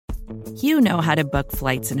You know how to book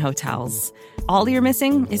flights and hotels. All you're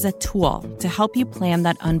missing is a tool to help you plan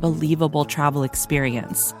that unbelievable travel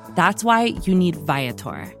experience. That's why you need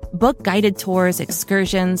Viator. Book guided tours,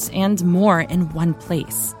 excursions, and more in one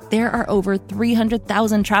place. There are over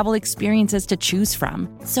 300,000 travel experiences to choose from,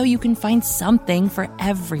 so you can find something for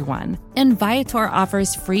everyone. And Viator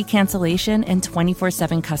offers free cancellation and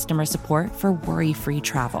 24/7 customer support for worry-free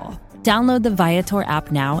travel. Download the Viator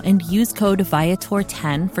app now and use code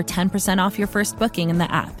Viator10 for 10% off your first booking in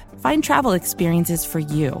the app. Find travel experiences for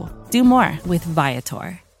you. Do more with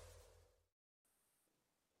Viator.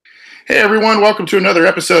 Hey everyone, welcome to another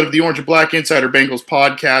episode of the Orange and Black Insider Bengals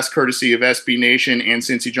podcast, courtesy of SB Nation and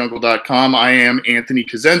CincyJungle.com. I am Anthony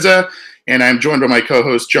Cosenza, and I'm joined by my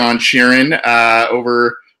co-host John Sheeran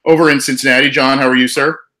over in Cincinnati. John, how are you,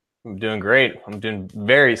 sir? I'm doing great. I'm doing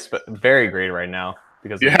very great right now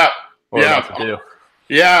because of what we're about to do.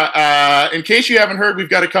 Yeah. In case you haven't heard, we've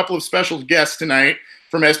got a couple of special guests tonight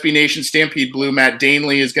from SB Nation Stampede Blue. Matt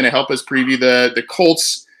Danley is going to help us preview the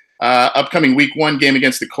Colts upcoming Week 1 game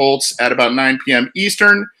against the Colts at about 9 p.m.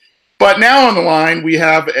 Eastern. But now on the line, we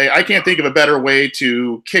have I can't think of a better way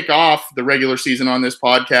to kick off the regular season on this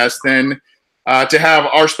podcast than to have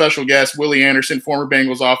our special guest, Willie Anderson, former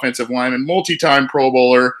Bengals offensive lineman, multi-time Pro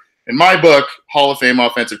Bowler, in my book, Hall of Fame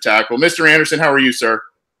offensive tackle. Mr. Anderson, how are you, sir?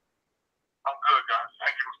 I'm good, guys.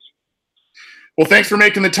 Thank you. Well, thanks for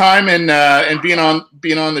making the time and being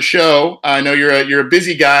on the show. I know you're a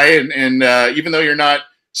busy guy, and even though you're not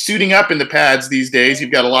suiting up in the pads these days, you've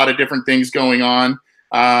got a lot of different things going on.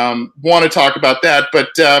 Want to talk about that, but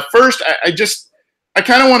first, I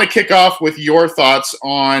kind of want to kick off with your thoughts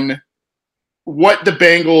on what the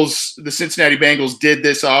Cincinnati Bengals did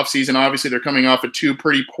this offseason. Obviously, they're coming off of 2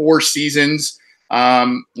 pretty poor seasons,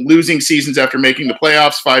 losing seasons after making the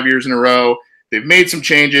playoffs 5 years in a row. They've made some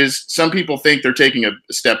changes. Some people think they're taking a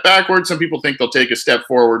step backward. Some people think they'll take a step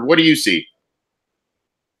forward. What do you see?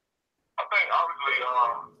 I think obviously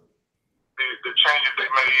the changes they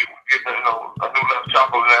made, getting a new left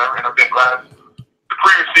tackle there, and I think the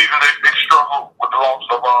previous season they struggled with the loss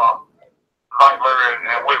of Zeitler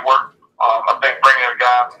and Whitworth. I think bringing a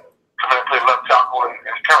guy coming in and play left tackle and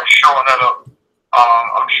kind of showing that up.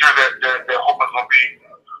 I'm sure that they're hoping it's going to be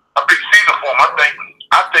a big season for them.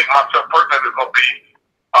 I think myself personally it's going to be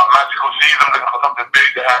a magical season, looking for something big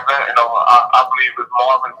to happen. I believe it's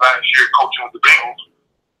Marvin last year coaching with the Bengals,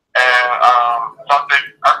 and so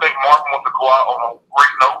I think Marvin wants to go out on a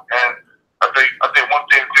great note. And I think one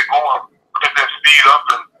thing to go on, get that speed up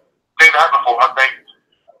and things happen for them. I think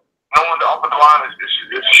knowing the offensive line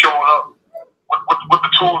is showing up with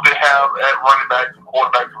the tools they have at running backs and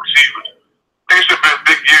quarterbacks and receivers. I think it should be a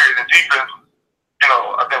big year in the defense.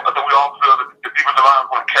 I think we all feel that the defensive line is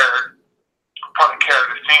going to probably carry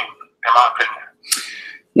this team, in my opinion.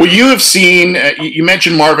 Well, you have seen, you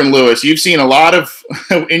mentioned Marvin Lewis. You've seen a lot of,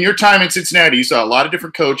 in your time in Cincinnati, you saw a lot of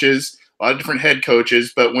different coaches, a lot of different head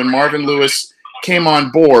coaches. But when Marvin Lewis came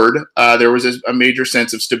on board, there was a major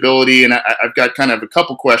sense of stability. And I've got kind of a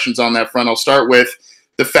couple questions on that front. I'll start with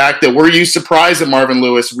the fact that were you surprised that Marvin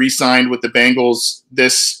Lewis re-signed with the Bengals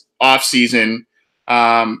this offseason,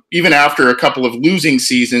 even after a couple of losing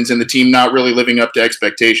seasons and the team not really living up to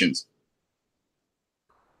expectations?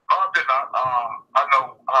 I did not. I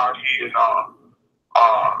know he and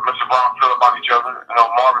Mr. Brown feel about each other.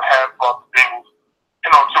 Marvin has brought the Bengals,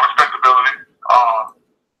 to respectability.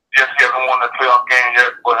 Yes, he hasn't won a playoff game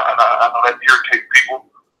yet, but I know that irritates people,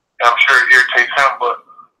 and I'm sure it irritates him. But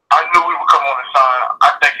I knew he would come on and sign. I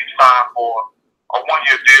think he signed for a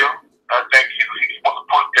 1-year deal. I think he's supposed to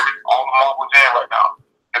put all the marbles in right now,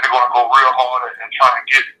 and they're going to go real hard and try to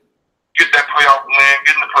get that playoff win,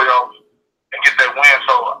 get in the playoffs, and get that win.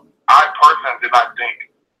 So I personally did not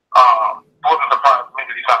think, wasn't surprised to me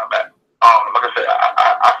that he signed back. Like I said,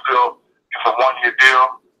 I feel it's a 1-year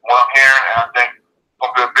deal, what I'm hearing, and I think it's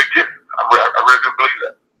going to be a big year. I really do believe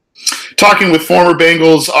that. Talking with former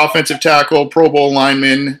Bengals offensive tackle, Pro Bowl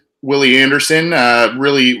lineman Willie Anderson,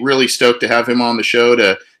 really, really stoked to have him on the show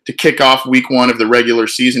to kick off Week 1 of the regular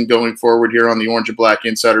season going forward here on the Orange and Black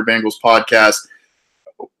Insider Bengals podcast.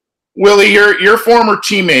 Willie, your former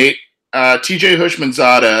teammate, TJ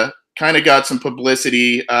Houshmandzadeh, kind of got some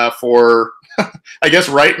publicity for, I guess,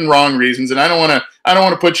 right and wrong reasons, and I don't want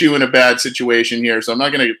to put you in a bad situation here, so I'm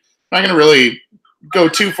not gonna really go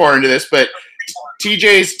too far into this, but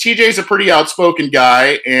TJ's a pretty outspoken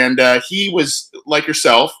guy, and he was like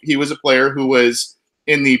yourself. He was a player who was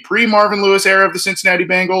in the pre-Marvin Lewis era of the Cincinnati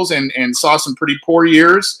Bengals and saw some pretty poor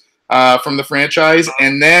years from the franchise.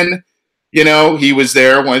 And then, he was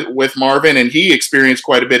there with Marvin, and he experienced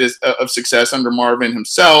quite a bit of success under Marvin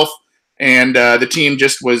himself. and the team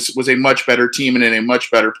just was a much better team and in a much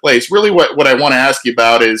better place. Really, what I want to ask you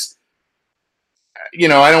about is,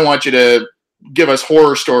 I don't want you to give us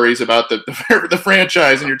horror stories about the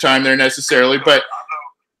franchise and your time there necessarily, but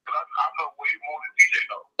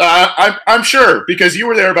I'm sure, because you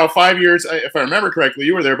were there about 5 years, if I remember correctly,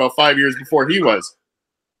 you were there about 5 years before he was.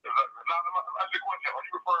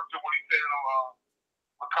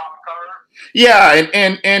 Yeah,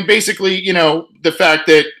 and basically, the fact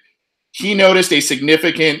that he noticed a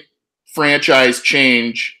significant franchise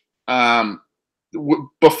change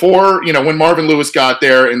before, when Marvin Lewis got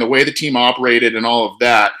there and the way the team operated and all of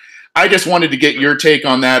that. I just wanted to get your take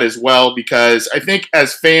on that as well, because I think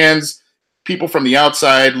as fans, people from the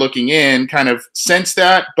outside looking in kind of sense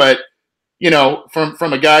that, but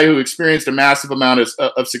from a guy who experienced a massive amount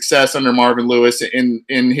of success under Marvin Lewis in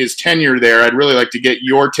his tenure there, I'd really like to get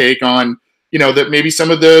your take on, that maybe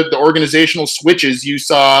some of the organizational switches you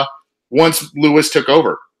saw once Lewis took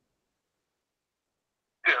over.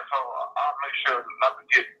 Yeah, so I'll make sure not to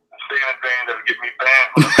say anything that'll get me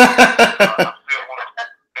banned.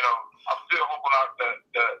 I'm still hoping out that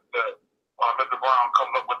Mr. Brown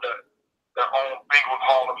comes up with that own Bengals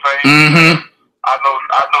Hall of Fame. Mm-hmm. I know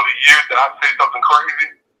the year that I say something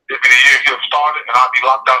crazy, it'll be the year he'll start it, and I'll be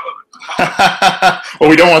locked out of it. Well,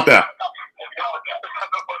 we don't want that.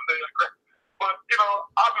 But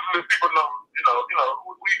obviously people know,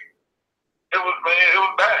 it was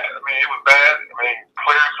bad. I mean, it was bad. I mean,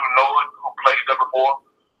 players who know it, who played there before,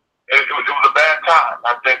 it was a bad time.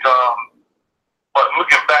 I think, but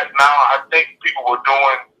looking back now, I think people were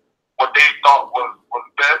doing what they thought was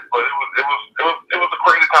best, but it was a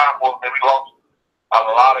crazy time for us, man. We lost a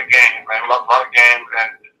lot of games, man. We lost a lot of games, and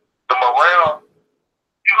the morale,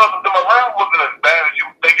 the morale wasn't as bad as you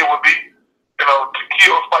think it would be.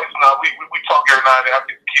 Tequila Spice and I, we talk every night, and I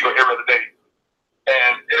think tequila every other day.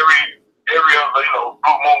 And every other,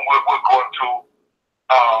 blue moon would go into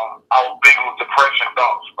our Bengals depression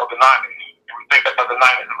thoughts of the 90s. And we think about the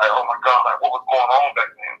 90s and like, oh my God, like what was going on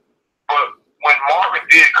back then? But when Marvin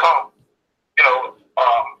did come,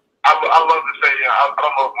 I love to say, I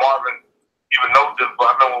don't know if Marvin even knows this, but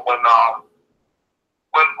I remember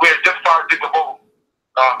when we had just started Dick LeBeau,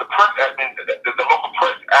 the press, the local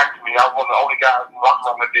press asked me, I was one of the only guys in the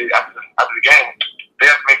locker room that did after the game. They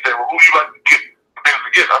asked me, they said, well, who do you like to get the Bengals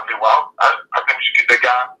to get? I said, well, I think we should get that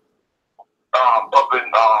guy up in,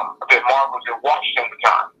 I think Marvin was in Washington at the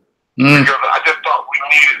time. Because I just thought we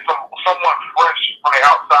needed someone fresh from the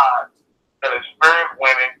outside that experienced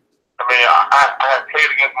winning. I mean, I had played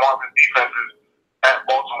against Marvin's defenses at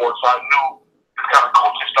Baltimore, so I knew his kind of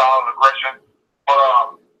coaching style and aggression.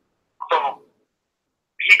 But so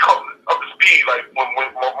he caught up to speed. Like when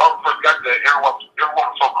Marvin first got there, everyone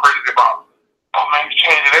was so crazy about, oh man, he's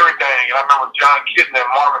changing everything. And I remember John Kitten and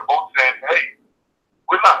Marvin both saying, hey,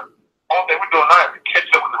 we're not. Only thing we're doing now is catch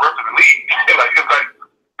up with the rest of the league. It's like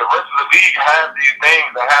the rest of the league has these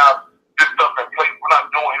names that have this stuff in place. We're not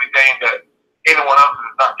doing anything that anyone else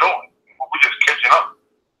is not doing. We're just catching up.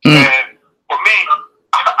 And for me,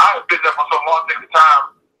 I have been there for so long at the time.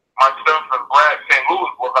 Myself and Brad St.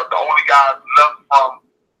 Louis was like the only guys left from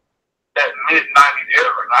that mid-90s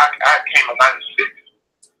era. And I came in 96.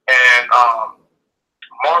 And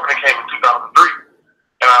Marvin came in 2003.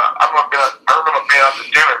 And I remember being out to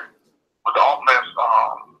dinner with the offense.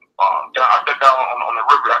 I sat down on the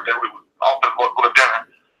river out there. We were offense going to dinner.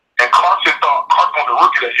 And Carson was a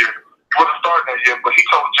rookie that year. He wasn't starting that year, but he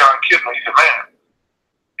told John Kidman, he said, man,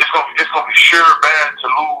 it's gonna be sure bad to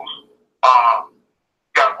lose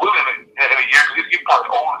got William in a year because he's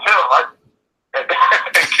probably old as hell, right? And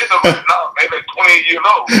Kidman was like, no, maybe like 28 years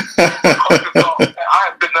old. Carson thought, I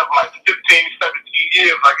had been there for like 15, 17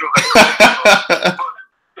 years, like it was like but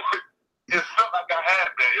it felt like I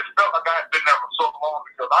had been. It felt like I had been there for so long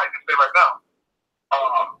because I can say right now,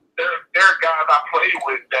 there are guys I played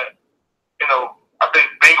with that, I think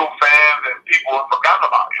Bengal fans and people have forgotten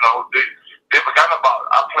about. They forgotten about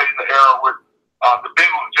it. I played in the era with the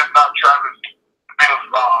Bengals, just not Travis, the Bengals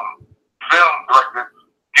film director,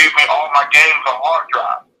 gave me all my games on hard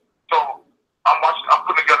drive. So I'm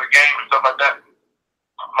putting together games and stuff like that,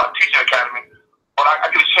 my teaching academy. But I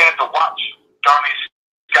get a chance to watch Johnny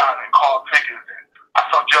Scott and Carl Pickens. And I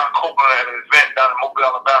saw John Copeland at an event down in Mobile,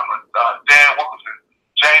 Alabama, Dan Wilkerson,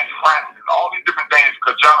 James Francis, all these different things,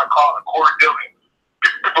 because John Carl and Corey Dillon.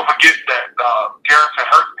 People forget that Garrison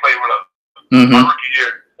Hurts played with us my rookie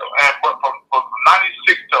year. But from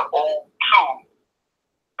 96 to 02,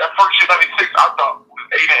 that first year, 96, I thought it was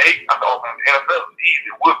 8-8. I thought, oh man, the NFL is easy.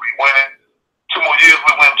 We'll be winning 2 more years.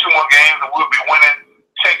 We'll win 2 more games, and we'll be winning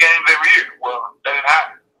 10 games every year. Well, that didn't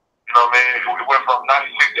happen. We went from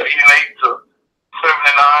 96 to 8-8.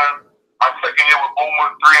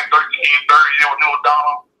 went 3-13, third year with Neil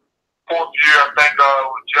O'Donnell. Fourth year, I think,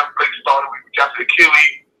 when Jeff Blake started, we drafted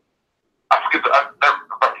Achilles. I forget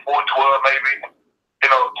about 4-12 maybe.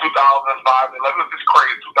 2005, 11. It was just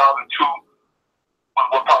crazy. 2002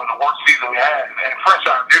 was probably the worst season we had. And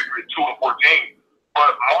franchise history, 2-14.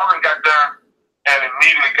 But Marvin got there and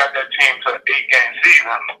immediately got that team to an 8-game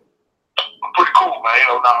season. Pretty cool,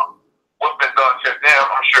 man. Now, what's been done since then,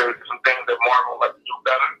 I'm sure there's some things that Marvin would like to do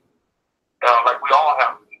better. Like we all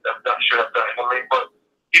have done, should have done. But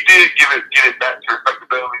he did get it back to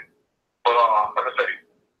respectability. But like I say,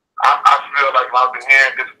 I feel like I've been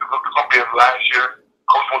hearing this is going to be his last year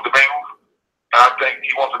coaching with the Bengals, and I think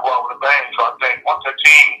he wants to go out with a bang. So I think once the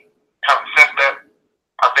team kind of sense that,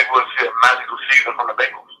 I think we'll see a magical season from the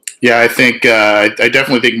Bengals. Yeah, I think I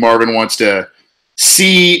definitely think Marvin wants to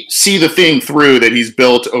see the thing through that he's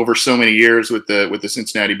built over so many years with the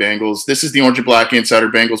Cincinnati Bengals. This is the Orange and Black Insider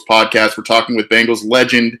Bengals podcast. We're talking with Bengals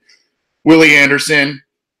legend Willie Anderson.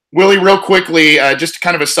 Willie, real quickly, just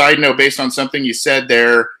kind of a side note based on something you said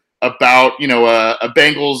there about a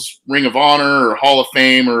Bengals Ring of Honor or Hall of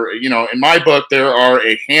Fame, or in my book there are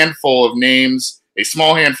a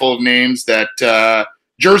small handful of names that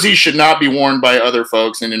jerseys should not be worn by other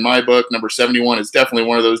folks, and in my book, number 71 is definitely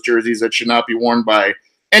one of those jerseys that should not be worn by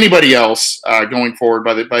anybody else going forward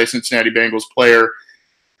by a Cincinnati Bengals player.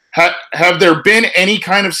 Have there been any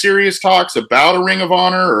kind of serious talks about a Ring of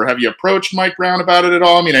Honor, or have you approached Mike Brown about it at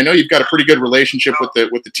all? I mean, I know you've got a pretty good relationship with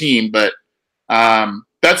the team, but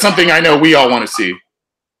that's something I know we all want to see.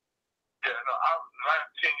 Yeah, the last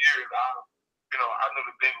 10 years, I know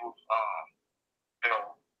the Bengals,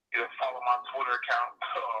 either follow my Twitter account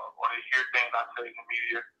or they hear things I say in the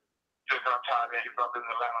media. Just kind of tied in, I've been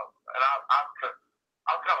in Atlanta, and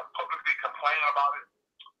I've kind of publicly complaining about it.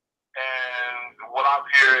 And what I've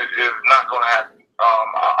heard is not going to happen.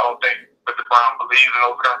 I don't think Mr. Brown believes in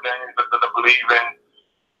those kind of things. Doesn't believe in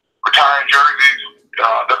retiring jerseys.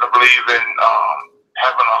 Doesn't believe in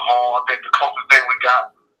having a hall. I think the closest thing we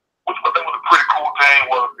got, which I think was a pretty cool thing,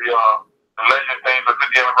 was the legend thing for the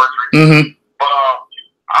 50th anniversary. Mm-hmm. But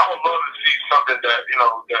I would love to see something that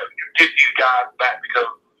that you get these guys back, because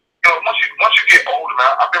once you get older,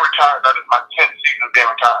 man. I've been retired. Now this is my 10th season of being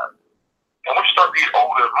retired. And when you start getting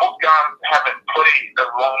older, most guys haven't played as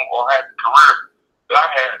long or had the career that I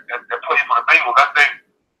had that played for the Bengals. I think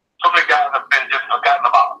so many guys have been just forgotten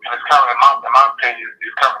about, and it's kind of, in my opinion,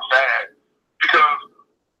 it's kind of sad, because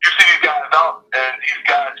you see these guys out, and these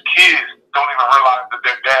guys' kids don't even realize that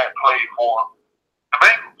their dad played for the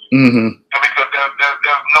Bengals. Mm-hmm. And because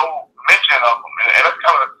there's no mention of them, and that's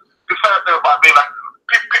kind of the sad thing about me. Like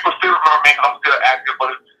people still remember me because I'm still active, but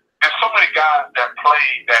there's so many guys that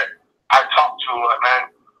played that I talk to,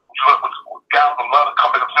 man, with guys from other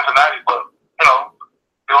companies of Cincinnati, but they don't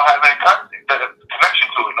have any connection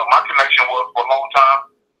to it. My connection was for a long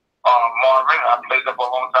time Marvin. I played there for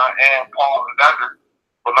a long time, and Paul and Xander,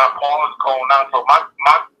 but now Paul is gone now, so my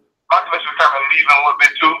connection is kind of leaving a little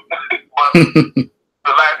bit too. But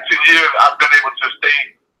the last 2 years, I've been able to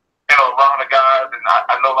stay, around the guys, and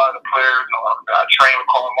I know a lot of the players. I train with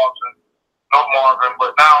Carl Martin, know Marvin,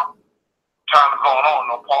 but now time is going on.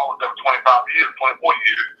 Paul was there for 25 years, 24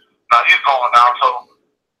 years. Now he's gone now, so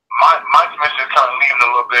my commission is kind of leaving a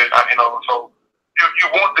little bit. So you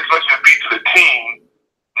want the commission to be to the team,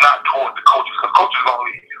 not towards the coaches, because coaches are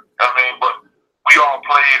going to leave. But we all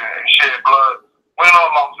played and shed blood. Win or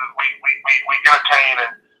losses, we entertain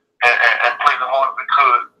and play as hard as we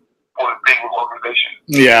could for the Bengals organization.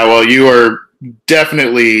 Yeah, well, you are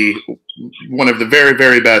definitely one of the very,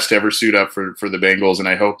 very best to ever suit up for the Bengals, and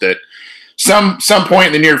I hope that some point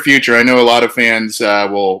in the near future, I know a lot of fans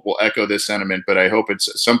will echo this sentiment, but I hope it's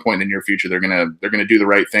at some point in the near future they're gonna do the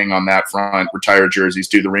right thing on that front, retire jerseys,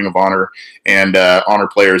 do the Ring of Honor, and honor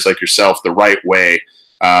players like yourself the right way.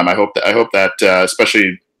 I hope that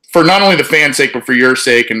especially for not only the fans' sake, but for your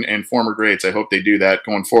sake and former greats, I hope they do that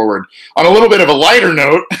going forward. On a little bit of a lighter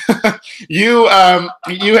note, you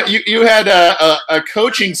had a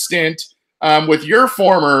coaching stint with your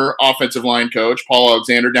former offensive line coach, Paul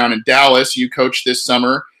Alexander, down in Dallas. You coached this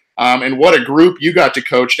summer, and what a group you got to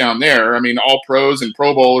coach down there. I mean, all pros and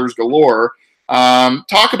Pro Bowlers galore.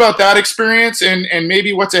 Talk about that experience and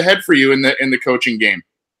maybe what's ahead for you in the coaching game.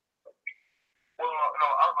 Well,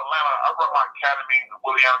 out of Atlanta, I run my academy, the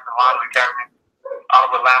Willie Anderson Line Academy, out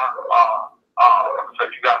of Atlanta. Like I said,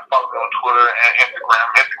 you guys follow me on Twitter and Instagram.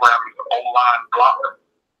 Instagram is O-Line Block.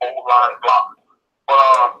 But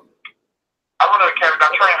I run an academy. I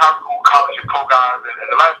train high school, college, and pro guys. And in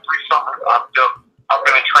the last 3 summers, I've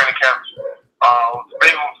been in training camps. The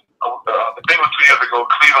Bengals 2 years ago,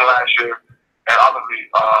 Cleveland last year, and obviously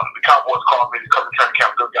the Cowboys called me to come to training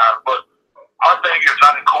camp with those guys. But my thing is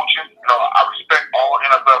not in coaching. You know, I respect all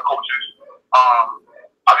NFL coaches.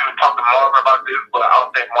 I've even talked to Marvin about this, but I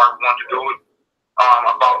don't think Marvin wanted to do it,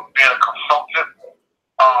 about being a consultant.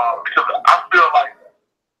 Because I feel like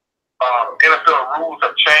NFL rules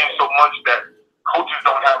have changed so much that coaches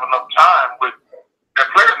don't have enough time with their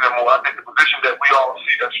players anymore. I think the position that we all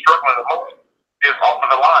see that's struggling the most is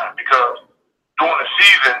offensive line, because during the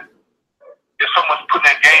season, there's so much putting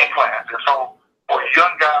in game plans. And so for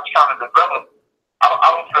young guys trying to develop, I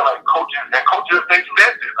don't feel like coaches, and coaches, they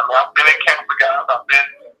said this. I mean, I've been in camp with guys, I've been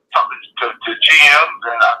talking to GMs,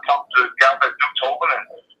 and I've talked to guys at Duke Tobin and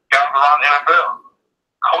guys around the NFL.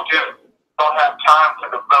 Coaches don't have time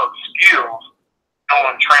to develop skills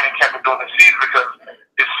during training camp and during the season because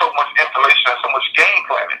it's so much information and so much game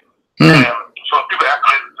planning. And so people ask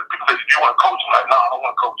me, people say, do you want to coach? I'm like, no, I don't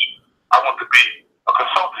want to coach. I want to be a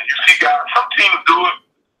consultant. You see guys, some teams do it,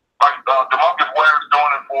 like DeMarcus Ware is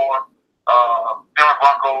doing it for Denver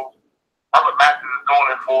Broncos. Robert Mathis is doing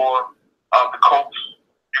it for the Colts.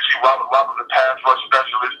 You see Robert the pass rush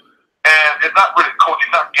specialist. And it's not really coaching,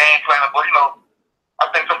 it's not game planning, but, you know, I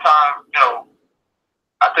think sometimes, you know,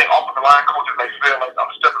 I think offensive line coaches may feel like I'm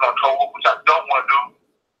stepping on toes, which I don't want to do.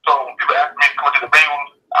 So when people ask me to come to the Bengals,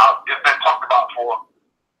 it's been talked about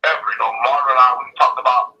forever. You know, Marvin and I, we talked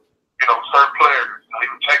about, you know, certain players. You know, he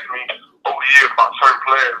would text me over the years about certain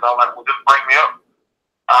players. And I'm like, well, just bring me up.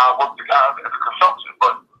 I work with the guys as a consultant.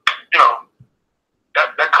 But, you know,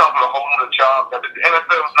 that comes with a whole other job that the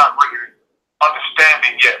NFL is not really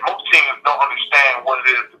understanding yet. Most teams don't understand what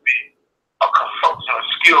it is to be a consultant, a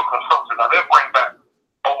skilled consultant. Now, they'll bring back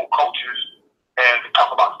old coaches and talk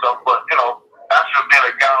about stuff, but, you know, after being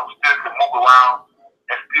a guy who still can move around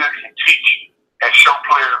and still can teach and show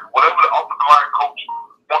players whatever the offensive line coach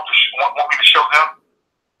want me to show them,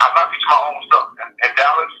 I'm not teaching my own stuff. In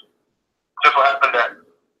Dallas, just so happened that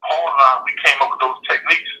Paul and I, we came up with those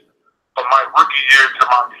techniques from my rookie year to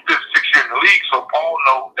my fifth, sixth year in the league, so Paul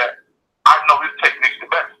knows that I know his techniques the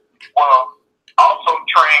best. Well, I also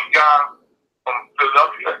train guys from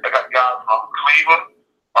Philadelphia. I got guys from Cleveland,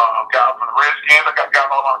 guys from the Redskins. I got guys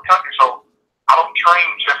all around the country. So I don't train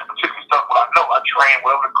just particular stuff, but I know I train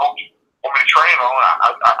whatever the coach want me to train on.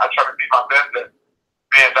 I try to be my best at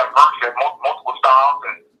being diverse at multiple styles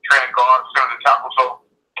and training guards, center and tackle. So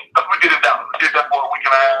that's what we did it down. We did that for a week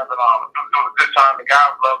and a half, and it was a good time. The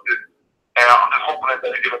guys loved it, and I'm just hoping that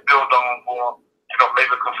they get a build on for, you know,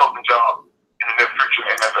 maybe a consulting job in the near future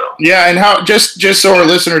in NFL. Yeah, and how just so our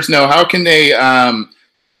listeners know, how can they?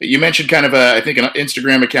 You mentioned kind of I think an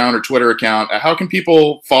Instagram account or Twitter account. How can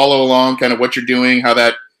people follow along, kind of what you're doing, how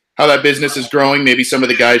that business is growing? Maybe some of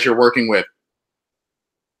the guys you're working with.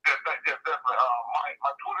 Yeah, definitely.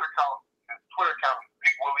 My Twitter account is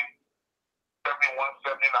Big Willie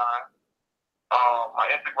 7179. My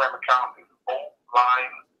Instagram account is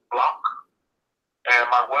O-Line Block, and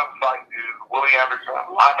my website is Willie Anderson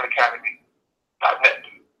Lineman Academy.net.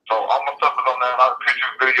 So all my stuff is on there. A lot of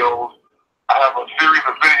pictures, videos. I have a series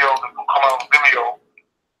of videos that will come out on Vimeo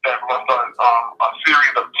that runs a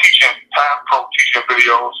series of teaching, Pass Pro teaching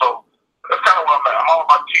videos. So that's kind of what I'm at. I'm all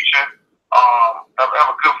about teaching. I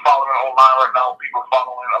have a good following online right now. People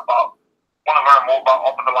following want to learn more about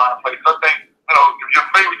offensive line plays. I think, you know, if your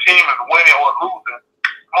favorite team is winning or losing,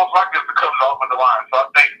 most likely it's because of the offensive line. So I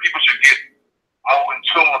think people should get more in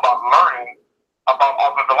tune about learning about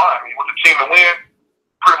offensive line. I mean, with the team to win,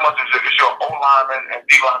 pretty much it's your O lineman and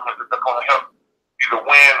D lineman that's going to help either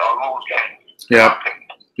win or lose games.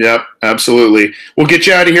 Yep, absolutely. We'll get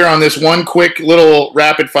you out of here on this one quick little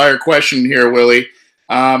rapid fire question here, Willie.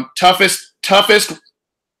 Toughest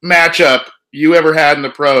matchup you ever had in the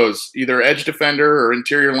pros, either edge defender or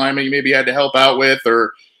interior lineman you maybe had to help out with,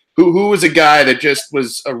 or who was a guy that just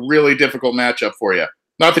was a really difficult matchup for you?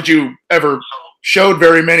 Not that you ever showed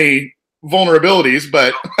very many vulnerabilities,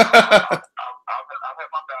 but I've had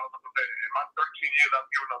my battles a bit. In my 13 years, I've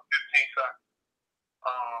given up 15 sacks.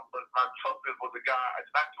 But my toughest was a guy,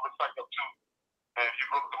 it's actually a sack up too. And if you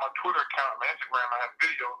look at my Twitter account, my Instagram, I have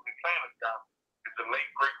videos of me playing this guy. It's the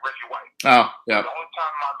late, great Reggie White. Oh, yeah. It was the only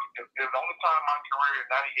time in my career in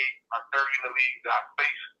 98, my third year in the league, that I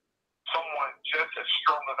faced someone just as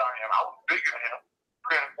strong as I am. I was bigger than him,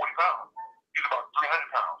 340 pounds. He was about 300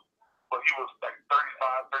 pounds. But he was like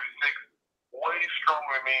 35, 36, way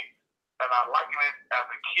stronger than me. And I liken it as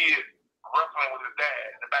a kid wrestling with his dad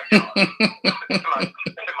in the backyard.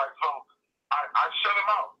 So I shut him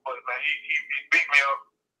out, but man, he beat me up.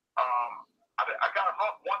 I got him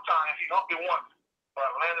up one time. He humped me once, but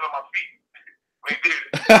I landed on my feet. He did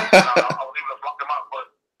it. I was able to block him out,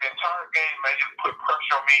 but the entire game, man, he just put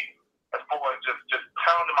pressure on me. as far as just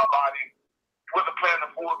pounding my body. He wasn't playing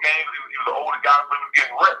the full game. He was an older guy, but he was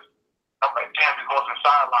getting reps. I'm like, damn, he's going to the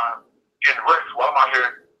sideline getting reps. Well, I'm out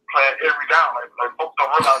here playing every down. Like folks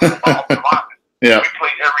don't realize it's all the linemen. Yeah. We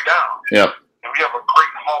play every down. Yeah. And we have a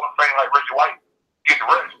great Hall of Fame like Reggie White getting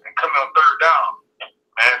reps and coming on third down.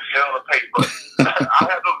 Man, it's hell of a pace. But I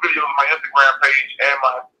have those videos on my Instagram page and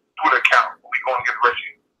my Twitter account when we go and get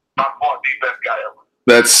Reggie. By far the best guy ever.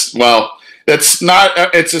 That's not.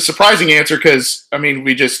 It's a surprising answer because I mean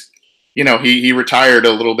we just he retired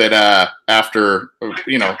a little bit after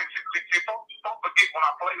See, folks forget when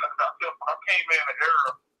I played like that. When I came in the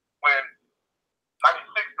era when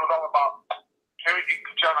 '96 was all about can we get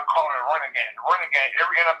John calling a running game. The running game.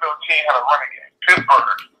 Every NFL team had a running game.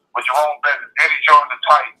 Pittsburgh with Jerome Bettis, Eddie Jones, the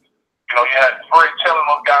Titans. You had Fred Taylor,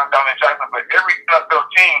 those guys down in Jackson. But every NFL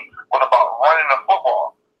team was about running the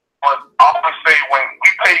football. But I always say when we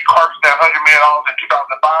paid Carson that $100 million in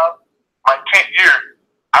 2005, my 10th year,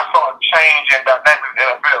 I saw a change in dynamics in the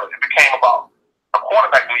NFL. It became about a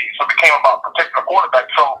quarterback league, so it became about protecting the quarterback.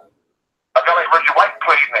 So a guy like Reggie White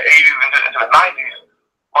played in the 80s into the 90s,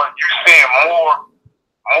 but you're seeing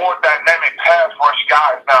more dynamic pass rush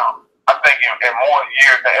guys now, I think, in more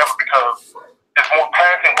years than ever because there's more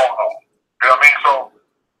passing going on. You know what I mean? So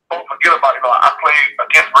don't forget about it. I played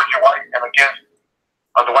against Reggie White and against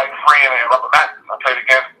Dwight Friend and Robert Mathis. I played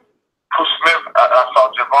against Bruce Smith. I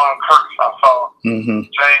saw Javon Curtis. I saw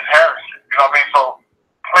James Harrison. You know what I mean? So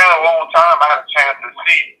playing a long time, I had a chance to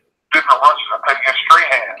see different rushers. I played against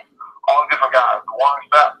Strahan, all different guys, Warren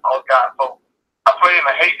Sapp, all those guys. So I played in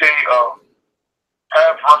the heyday of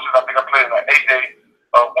pass rushers. I think I played in the heyday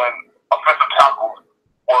of when offensive tackles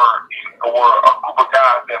were a group of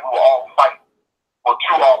guys that we were all fighting for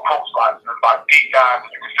 2 all-pro spots. There's about 8 guys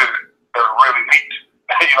that you consider that are really elite.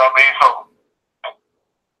 You know what I mean? So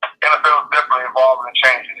NFL is definitely involved in the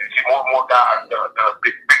changes. You see more and more guys that are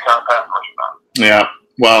big time pass rushers now. Yeah.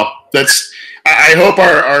 Well, I hope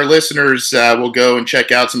our listeners will go and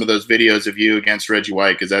check out some of those videos of you against Reggie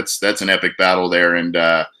White because that's an epic battle there. And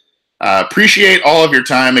appreciate all of your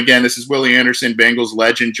time. Again, this is Willie Anderson, Bengals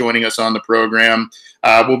legend, joining us on the program.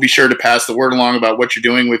 We'll be sure to pass the word along about what you're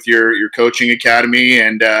doing with your coaching academy.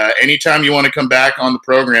 And anytime you want to come back on the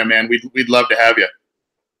program, man, we'd love to have you.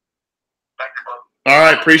 Thank you, brother. All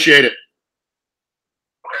right, appreciate it.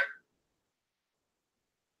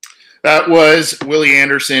 That was Willie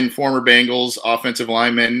Anderson, former Bengals offensive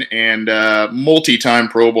lineman and multi-time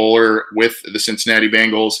Pro Bowler with the Cincinnati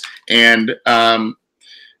Bengals. And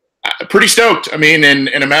pretty stoked. I mean,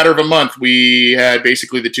 in a matter of a month, we had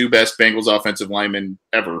basically the 2 best Bengals offensive linemen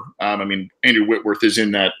ever. I mean, Andrew Whitworth is in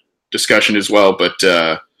that discussion as well.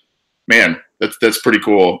 But, man, that's pretty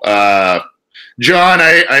cool. John,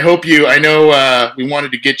 I hope I know we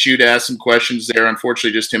wanted to get you to ask some questions there.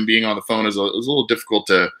 Unfortunately, just him being on the phone was a little difficult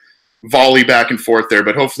to volley back and forth there,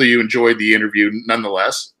 but hopefully you enjoyed the interview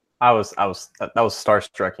nonetheless. That was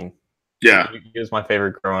starstrucking. Yeah. He was my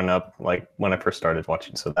favorite growing up, like when I first started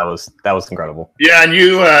watching. So that was incredible. Yeah. And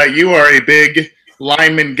you are a big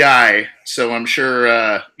lineman guy. So I'm sure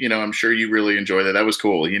you really enjoy that. That was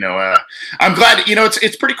cool. I'm glad,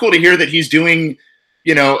 it's pretty cool to hear that he's doing,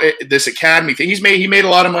 this academy thing. He made a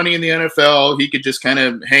lot of money in the NFL. He could just kind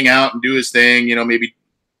of hang out and do his thing, maybe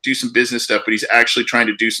do some business stuff, but he's actually trying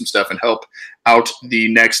to do some stuff and help out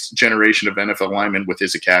the next generation of NFL linemen with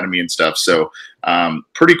his academy and stuff. So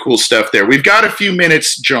pretty cool stuff there. We've got a few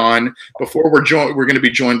minutes, John, before we're going to be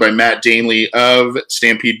joined by Matt Danley of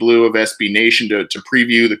Stampede Blue of SB Nation to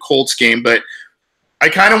preview the Colts game. But I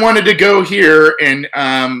kind of wanted to go here and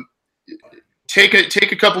take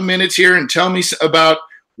a couple minutes here and tell me about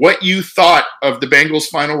what you thought of the Bengals'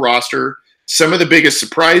 final roster, some of the biggest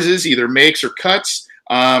surprises, either makes or cuts.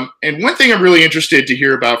 And one thing I'm really interested to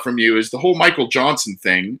hear about from you is the whole Michael Johnson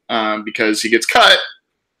thing, because he gets cut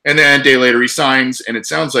and then a day later he signs, and it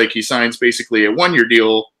sounds like he signs basically a 1-year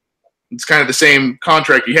deal. It's kind of the same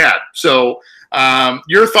contract he had. So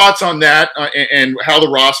your thoughts on that and how the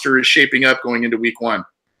roster is shaping up going into week 1.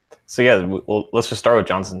 So, yeah, well, let's just start with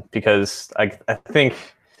Johnson because I think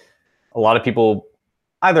a lot of people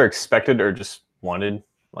either expected or just wanted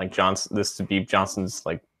this to be Johnson's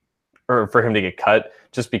or for him to get cut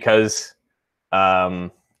just because, the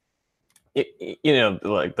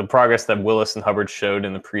progress that Willis and Hubbard showed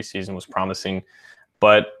in the preseason was promising.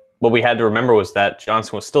 But what we had to remember was that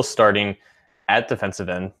Johnson was still starting at defensive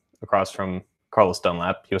end across from Carlos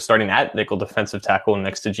Dunlap. He was starting at nickel defensive tackle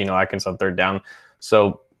next to Geno Atkins on 3rd down.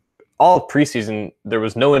 So all of preseason, there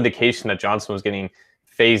was no indication that Johnson was getting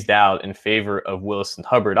phased out in favor of Willis and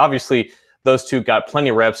Hubbard. Obviously, those two got plenty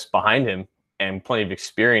of reps behind him and plenty of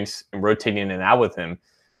experience in rotating in and out with him.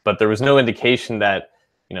 but there was no indication that,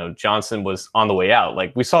 Johnson was on the way out.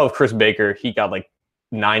 Like we saw with Chris Baker, he got like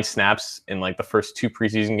 9 snaps in like the first 2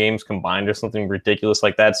 preseason games combined or something ridiculous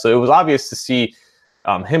like that. So it was obvious to see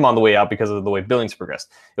him on the way out because of the way Billings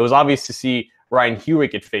progressed. It was obvious to see Ryan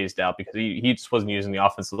Hewitt get phased out because he just wasn't using the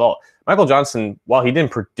offense at all. Michael Johnson, while he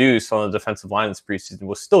didn't produce on the defensive line this preseason,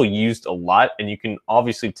 was still used a lot, and you can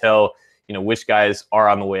obviously tell which guys are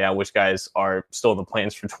on the way out, which guys are still in the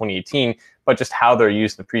plans for 2018, but just how they're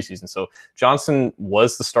used in the preseason. So Johnson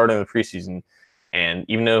was the starter in the preseason, and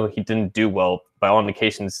even though he didn't do well, by all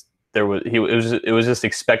indications, it was just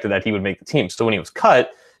expected that he would make the team. So when he was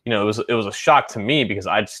cut, it was a shock to me because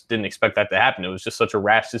I just didn't expect that to happen. It was just such a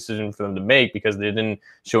rash decision for them to make because they didn't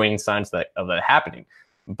show any signs of that happening.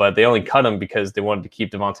 But they only cut him because they wanted to keep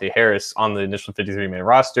Devontae Harris on the initial 53-man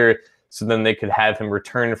roster, so then they could have him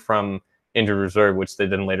return from injured reserve, which they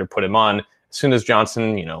then later put him on as soon as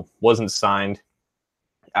Johnson, wasn't signed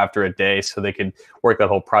after a day, so they could work that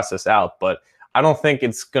whole process out. But I don't think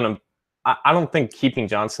I don't think keeping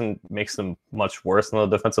Johnson makes them much worse on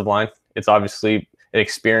the defensive line. It's obviously an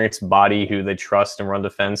experienced body who they trust in run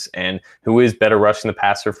defense and who is better rushing the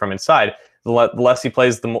passer from inside. The less he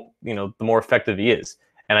plays, the more effective he is.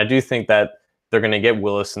 And I do think that they're going to get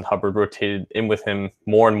Willis and Hubbard rotated in with him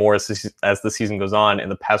more and more as the season goes on, and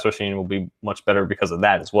the pass rushing will be much better because of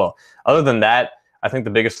that as well. Other than that, I think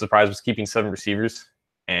the biggest surprise was keeping 7 receivers,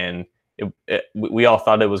 and we all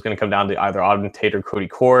thought it was going to come down to either Auden Tate or Cody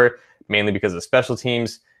Core, mainly because of special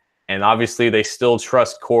teams. And obviously, they still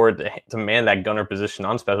trust Core to man that gunner position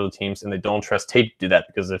on special teams, and they don't trust Tate to do that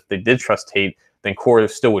because if they did trust Tate, then Core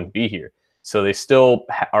still wouldn't be here. So they still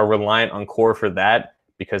are reliant on Core for that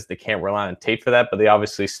because they can't rely on Tate for that, but they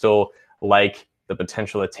obviously still like the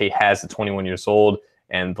potential that Tate has at 21 years old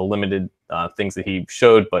and the limited things that he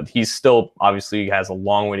showed, but he still obviously has a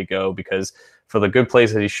long way to go because for the good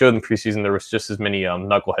plays that he showed in preseason, there was just as many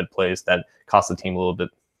knucklehead plays that cost the team a little bit.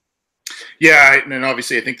 Yeah, and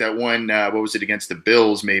obviously I think that one, what was it, against the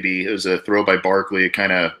Bills maybe, it was a throw by Barkley. It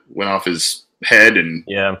kind of went off his head and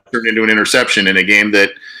turned into an interception in a game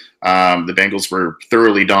that the Bengals were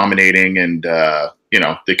thoroughly dominating, and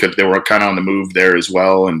they were kind of on the move there as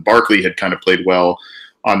well, and Barkley had kind of played well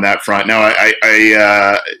on that front. Now,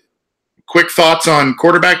 I quick thoughts on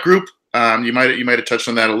quarterback group. You might have touched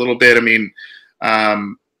on that a little bit. I mean,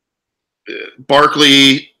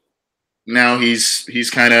 Barkley now he's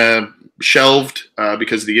kind of shelved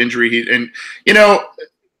because of the injury.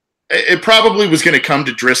 It probably was going to come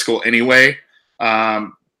to Driscoll anyway.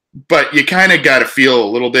 But you kind of got to feel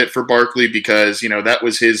a little bit for Barkley because, that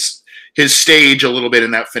was his stage a little bit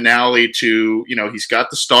in that finale to, he's got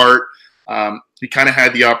the start. He kind of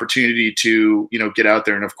had the opportunity to, get out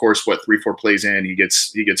there. And of course, 3-4 plays in, he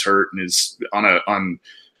gets hurt and is on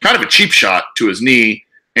kind of a cheap shot to his knee.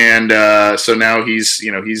 And so now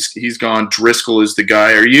he's gone. Driscoll is the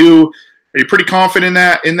guy. Are you pretty confident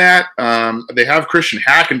in that? They have Christian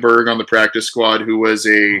Hackenberg on the practice squad, who was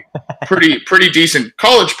a pretty decent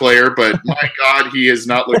college player, but my God, he has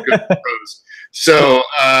not looked good for the pros. So,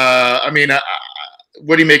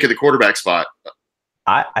 what do you make of the quarterback spot?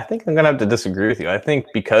 I think I'm going to have to disagree with you. I think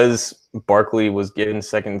because Barkley was given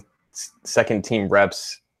second team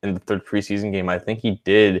reps in the 3rd preseason game, I think he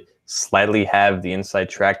did slightly have the inside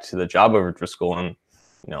track to the job over Driscoll. And,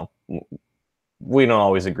 we don't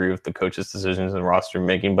always agree with the coach's decisions and roster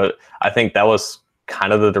making, but I think that was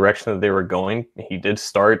kind of the direction that they were going. He did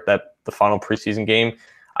start the final preseason game.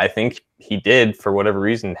 I think he did, for whatever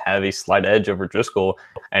reason, have a slight edge over Driscoll,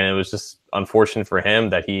 and it was just unfortunate for him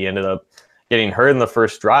that he ended up getting hurt in the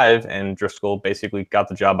first drive, and Driscoll basically got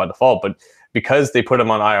the job by default. But because they put him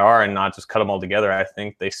on IR and not just cut him all together, I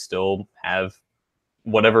think they still have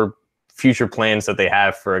whatever future plans that they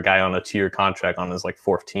have for a guy on a 2-year contract on his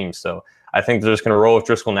 4th team. So I think they're just going to roll with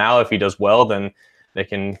Driscoll now. If he does well, then they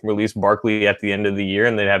can release Barkley at the end of the year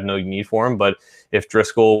and they'd have no need for him. But if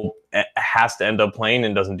Driscoll has to end up playing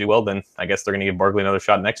and doesn't do well, then I guess they're going to give Barkley another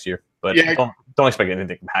shot next year. But don't expect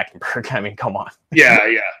anything from Hackenberg. I mean, come on. Yeah.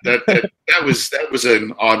 That was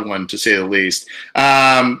an odd one, to say the least.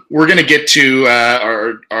 We're going to get to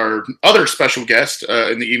our other special guest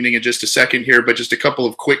in the evening in just a second here, but just a couple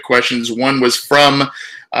of quick questions. One was from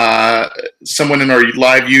someone in our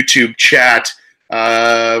live YouTube chat.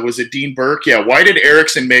 Was it Dean Burke? Yeah. Why did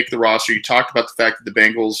Erickson make the roster? You talked about the fact that the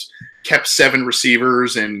Bengals kept 7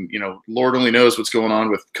 receivers, and Lord only knows what's going on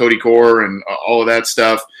with Cody Core and all of that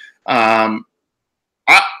stuff.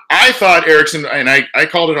 I thought Erickson, and I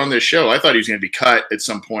called it on this show, I thought he was going to be cut at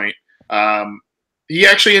some point. He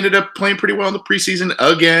actually ended up playing pretty well in the preseason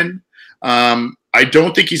again. I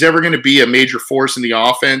don't think he's ever going to be a major force in the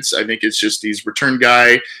offense. I think it's just he's return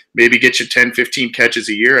guy, maybe get you 10, 15 catches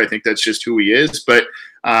a year. I think that's just who he is. But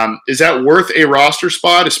is that worth a roster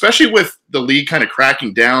spot, especially with the league kind of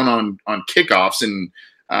cracking down on kickoffs and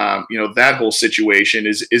that whole situation?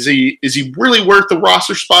 Is he really worth the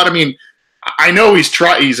roster spot? I mean, I know he's a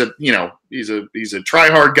try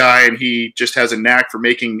hard guy, and he just has a knack for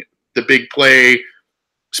making the big play,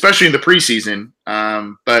 especially in the preseason.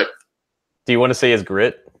 But do you want to say his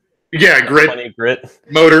grit? Yeah, grit. Funny grit.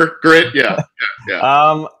 Motor, grit, yeah.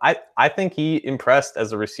 I think he impressed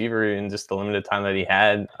as a receiver in just the limited time that he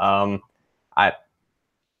had. I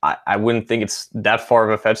wouldn't think it's that far of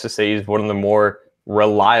a fetch to say he's one of the more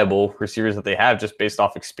reliable receivers that they have just based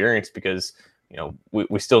off experience, because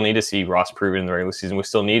we still need to see Ross proven in the regular season. We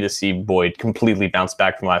still need to see Boyd completely bounce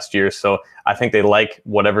back from last year. So I think they like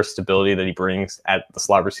whatever stability that he brings at the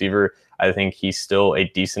slot receiver. I think he's still a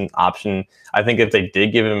decent option. I think if they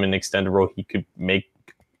did give him an extended role, he could make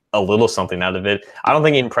a little something out of it. I don't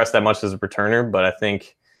think he impressed that much as a returner, but I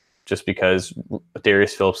think just because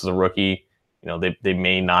Darius Phillips is a rookie, they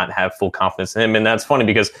may not have full confidence in him. And that's funny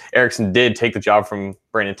because Erickson did take the job from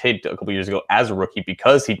Brandon Tate a couple years ago as a rookie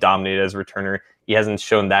because he dominated as a returner. He hasn't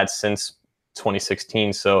shown that since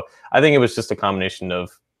 2016. So I think it was just a combination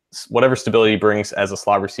of whatever stability he brings as a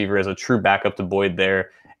slot receiver, as a true backup to Boyd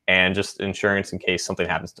there, and just insurance in case something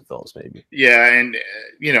happens to Phillips maybe. Yeah, and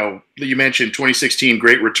you mentioned 2016,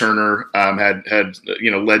 great returner, had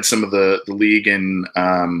led some of the league in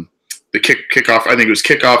the kickoff. I think it was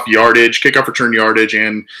kickoff return yardage,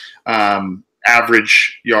 and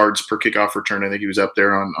average yards per kickoff return. I think he was up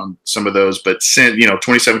there on some of those. But since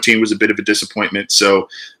 2017 was a bit of a disappointment. So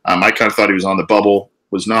I kind of thought he was on the bubble,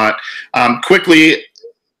 was not. Quickly,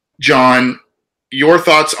 John, your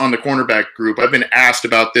thoughts on the cornerback group? I've been asked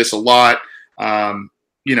about this a lot. The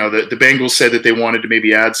Bengals said that they wanted to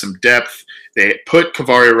maybe add some depth. They put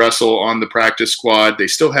Kavari Russell on the practice squad. They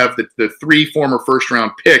still have the 3 former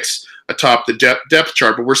first-round picks atop the depth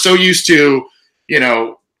chart, but we're so used to,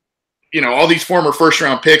 all these former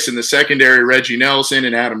first-round picks in the secondary, Reggie Nelson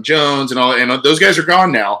and Adam Jones, and those guys are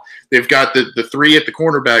gone now. They've got the 3 at the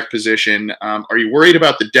cornerback position. Are you worried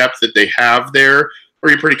about the depth that they have there, or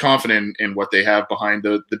are you pretty confident in what they have behind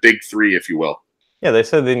the big 3, if you will? Yeah, they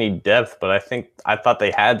said they need depth, but I thought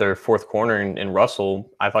they had their 4th corner in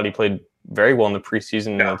Russell. I thought he played very well in the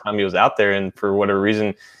preseason the time he was out there, and for whatever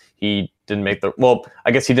reason, he didn't make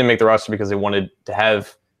I guess he didn't make the roster because they wanted to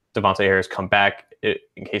have Devontae Harris come back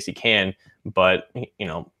in case he can. But,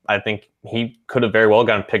 I think he could have very well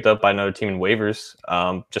gotten picked up by another team in waivers,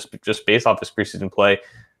 just based off this preseason play.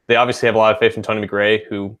 They obviously have a lot of faith in Tony McRae,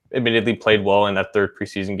 who admittedly played well in that 3rd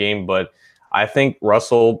preseason game. But I think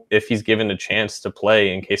Russell, if he's given a chance to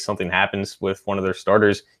play in case something happens with one of their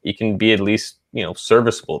starters, he can be at least,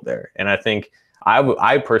 serviceable there. And I think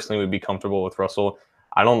I personally would be comfortable with Russell.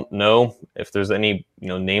 I don't know if there's any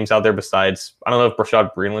names out there besides. I don't know if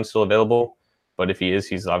Rashad Breeland's still available, but if he is,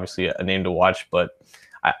 he's obviously a name to watch. But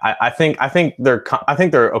I think they're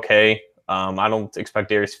okay. I don't expect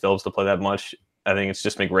Darius Phillips to play that much. I think it's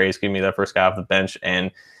just McRae's giving me that first guy off the bench,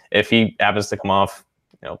 and if he happens to come off,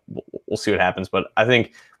 we'll see what happens. But I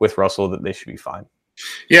think with Russell that they should be fine.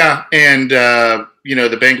 Yeah, and the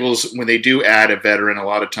Bengals, when they do add a veteran, a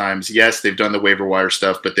lot of times, yes, they've done the waiver wire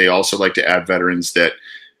stuff, but they also like to add veterans that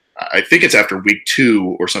I think it's after week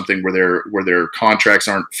 2 or something where their contracts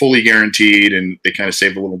aren't fully guaranteed, and they kind of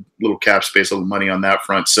save a little cap space, a little money on that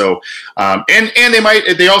front. So, and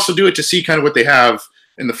they also do it to see kind of what they have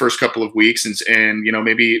in the first couple of weeks, and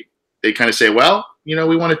maybe they kind of say, well, we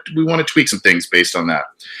want to tweak some things based on that.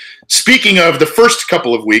 Speaking of the first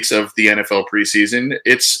couple of weeks of the NFL preseason,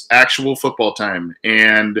 it's actual football time,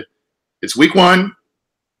 and it's week 1.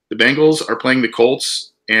 The Bengals are playing the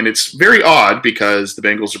Colts, and it's very odd because the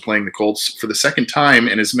Bengals are playing the Colts for the 2nd time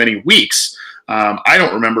in as many weeks. I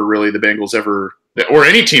don't remember really the Bengals ever, or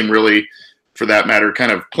any team really, for that matter,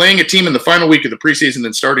 kind of playing a team in the final week of the preseason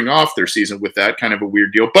and starting off their season with that, kind of a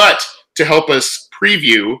weird deal. But to help us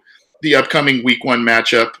preview the upcoming week 1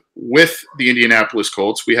 matchup with the Indianapolis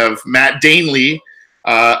Colts, we have Matt Danley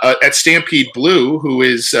at Stampede Blue, who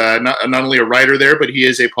is not only a writer there, but he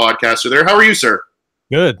is a podcaster there. How are you, sir?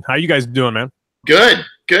 Good. How you guys doing, man? Good.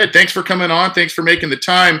 Thanks for coming on. Thanks for making the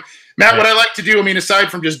time. Matt, what I like to do, aside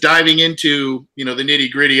from just diving into, the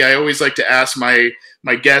nitty gritty, I always like to ask my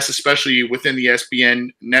guests, especially within the SBN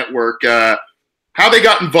network, how they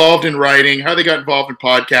got involved in writing, how they got involved in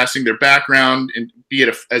podcasting, their background, and be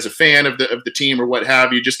it as a fan of the team or what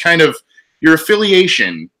have you, just kind of your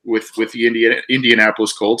affiliation with the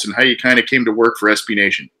Indianapolis Colts and how you kind of came to work for SB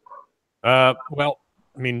Nation. Well,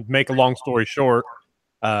 make a long story short,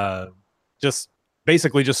 just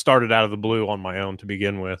basically just started out of the blue on my own to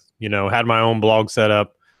begin with. Had my own blog set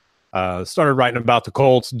up, started writing about the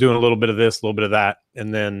Colts, doing a little bit of this, a little bit of that,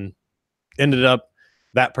 and then ended up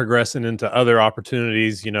that progressing into other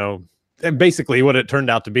opportunities, and basically what it turned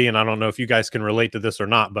out to be. And I don't know if you guys can relate to this or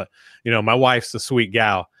not, but, my wife's a sweet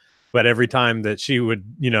gal. But every time that she would,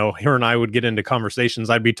 her and I would get into conversations,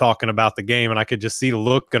 I'd be talking about the game and I could just see the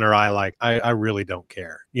look in her eye like, I really don't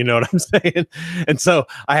care. You know what I'm saying? And so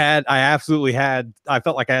I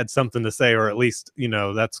felt like I had something to say, or at least,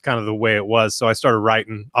 that's kind of the way it was. So I started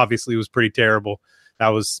writing. Obviously, it was pretty terrible. That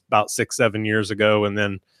was about 6-7 years ago. And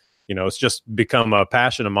then, it's just become a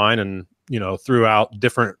passion of mine. And, throughout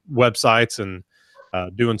different websites and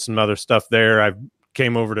doing some other stuff there, I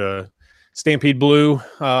came over to Stampede Blue,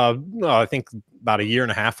 I think about a year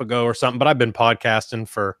and a half ago or something, but I've been podcasting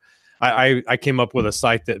I came up with a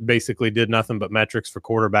site that basically did nothing but metrics for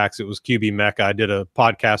quarterbacks. It was QB Mecca. I did a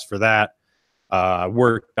podcast for that.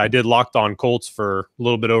 I did Locked On Colts for a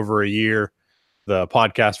little bit over a year, the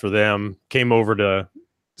podcast for them. Came over to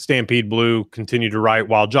Stampede Blue, continued to write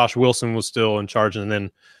while Josh Wilson was still in charge. And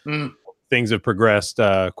then things have progressed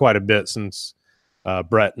quite a bit since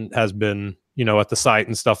Brett has been, at the site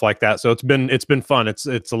and stuff like that. So it's been fun. It's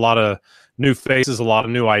a lot of new faces, a lot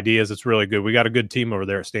of new ideas. It's really good. We got a good team over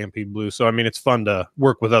there at Stampede Blue. So, it's fun to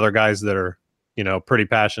work with other guys that are, pretty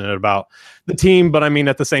passionate about the team. But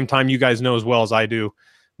at the same time, you guys know as well as I do,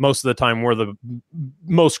 most of the time we're the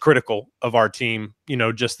most critical of our team,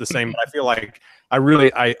 just the same. I feel like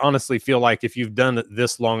I honestly feel like if you've done it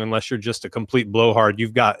this long, unless you're just a complete blowhard,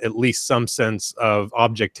 you've got at least some sense of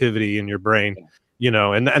objectivity in your brain.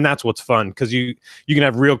 And that's what's fun, because you can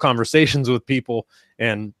have real conversations with people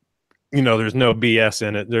and, there's no BS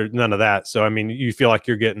in it. There's none of that. So, you feel like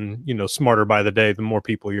you're getting, smarter by the day, the more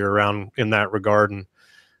people you're around in that regard. And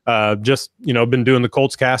just, been doing the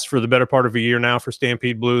Colts cast for the better part of a year now for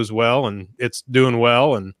Stampede Blue as well. And it's doing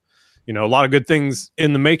well. And, a lot of good things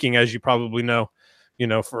in the making, as you probably know,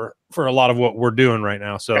 for a lot of what we're doing right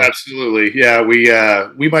now. So absolutely. Yeah.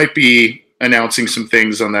 We might be announcing some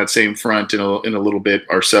things on that same front in a little bit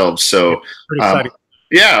ourselves. So,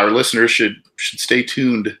 our listeners should stay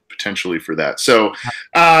tuned potentially for that. So,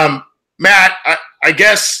 Matt, I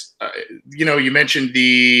guess, you mentioned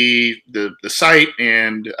the site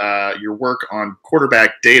and your work on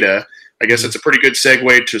quarterback data. I guess it's a pretty good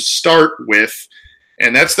segue to start with,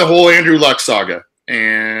 and that's the whole Andrew Luck saga.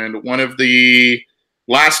 And one of the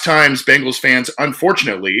last times Bengals fans,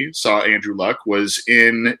 unfortunately, saw Andrew Luck was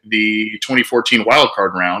in the 2014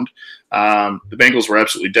 wildcard round. The Bengals were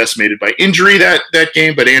absolutely decimated by injury that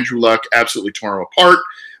game, but Andrew Luck absolutely tore him apart,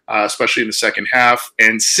 especially in the second half.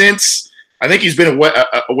 And since, I think he's been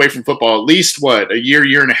away from football at least, a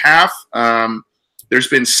year and a half, there's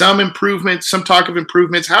been some improvement, some talk of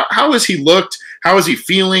improvements. How has he looked? How is he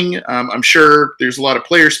feeling? I'm sure there's a lot of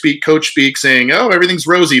player speak, coach speak, saying, oh, everything's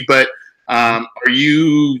rosy, but are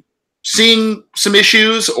you seeing some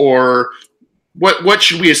issues, or what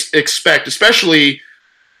should we expect, especially,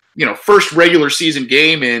 first regular season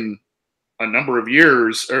game in a number of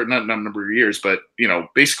years, or not a number of years, but,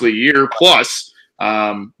 basically a year plus.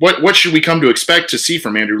 What should we come to expect to see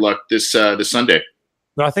from Andrew Luck this Sunday?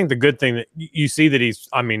 No, I think the good thing that you see that he's,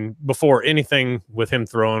 before anything with him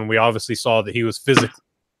throwing, we obviously saw that he was physically,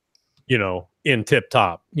 in tip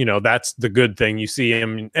top. That's the good thing. You see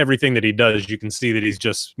him, everything that he does, you can see that he's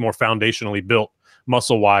just more foundationally built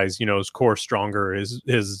muscle wise. His core stronger,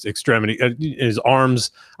 his extremity, his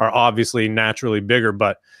arms are obviously naturally bigger,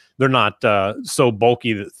 but they're not so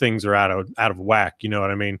bulky that things are out of whack. You know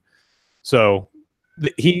what I mean? So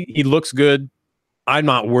he looks good. I'm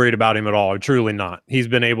not worried about him at all. Truly not. He's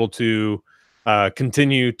been able to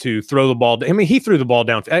continue to throw the ball. He threw the ball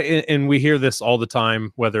down, and we hear this all the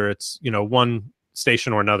time, whether it's, one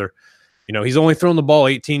station or another. He's only thrown the ball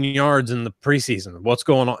 18 yards in the preseason. What's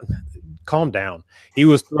going on? Calm down. He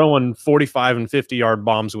was throwing 45 and 50-yard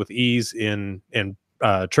bombs with ease in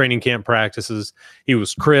training camp practices. He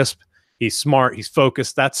was crisp. He's smart. He's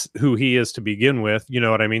focused. That's who he is to begin with. You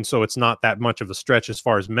know what I mean? So it's not that much of a stretch as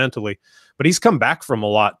far as mentally, but he's come back from a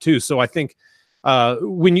lot too. So I think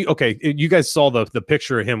you guys saw the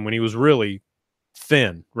picture of him when he was really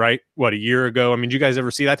thin, right? A year ago? Did you guys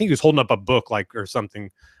ever see that? I think he was holding up a book or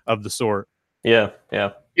something of the sort. Yeah.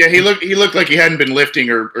 He looked like he hadn't been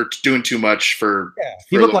lifting or doing too much for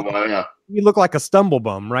a little while. Yeah. He looked like a stumble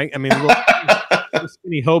bum, right? A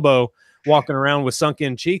skinny hobo walking around with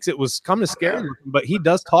sunken cheeks. It was kind of scary, but he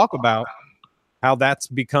does talk about how that's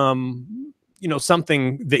become,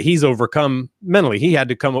 something that he's overcome mentally. He had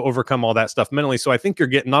to overcome all that stuff mentally. So I think you're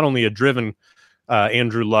getting not only a driven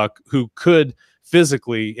Andrew Luck, who could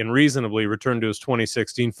physically and reasonably return to his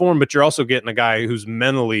 2016 form, but you're also getting a guy who's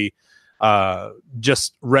mentally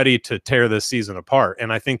just ready to tear this season apart.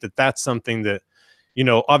 And I think that that's something that,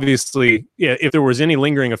 obviously, if there was any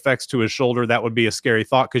lingering effects to his shoulder, that would be a scary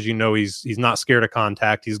thought, because he's not scared of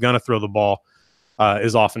contact. He's going to throw the ball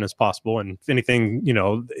as often as possible. And if anything,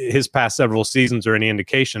 his past several seasons are any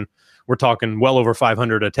indication, we're talking well over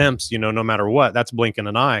 500 attempts, no matter what. That's blinking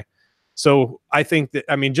an eye. So I think that,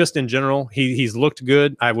 just in general, he's looked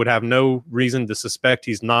good. I would have no reason to suspect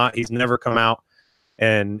he's not. He's never come out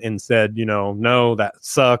and said, no, that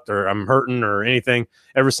sucked, or I'm hurting, or anything.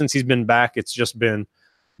 Ever since he's been back, it's just been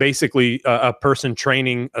basically a person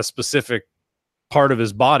training a specific part of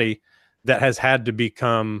his body that has had to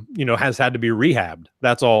become, has had to be rehabbed.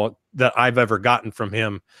 That's all that I've ever gotten from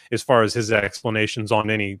him as far as his explanations on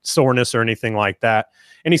any soreness or anything like that.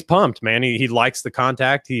 And he's pumped, man. He likes the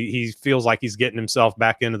contact. He feels like he's getting himself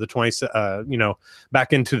back into the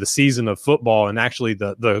back into the season of football, and actually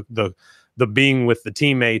the being with the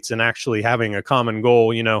teammates and actually having a common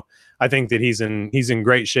goal. I think that he's in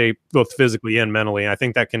great shape, both physically and mentally. And I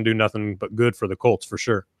think that can do nothing but good for the Colts, for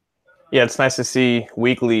sure. Yeah, it's nice to see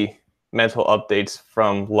weekly mental updates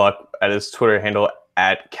from Luck at his Twitter handle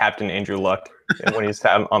at Captain Andrew Luck when he's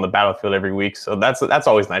on the battlefield every week. So that's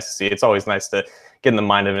always nice to see. It's always nice to get in the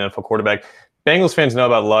mind of an NFL quarterback. Bengals fans know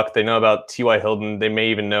about Luck. They know about T.Y. Hilton. They may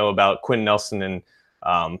even know about Quentin Nelson and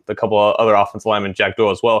the couple of other offensive linemen, Jack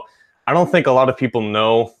Doyle as well. I don't think a lot of people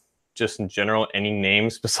know, just in general, any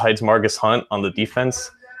names besides Marcus Hunt on the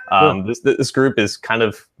defense. This group is kind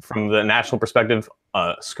of, from the national perspective,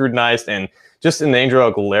 scrutinized, and just in the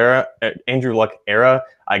Andrew Luck era,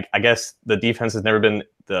 I guess the defense has never been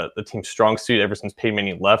the team's strong suit ever since Peyton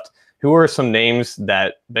Manning left. Who are some names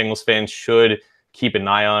that Bengals fans should keep an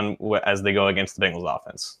eye on as they go against the Bengals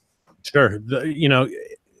offense? Sure.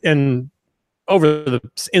 And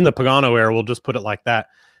in the Pagano era, we'll just put it like that,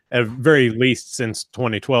 at very least since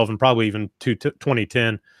 2012 and probably even to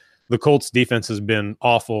 2010, the Colts defense has been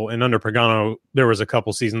awful. And under Pagano, there was a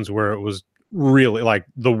couple seasons where it was really like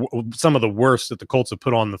some of the worst that the Colts have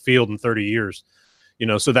put on the field in 30 years.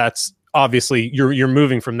 So that's obviously you're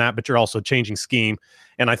moving from that, but you're also changing scheme.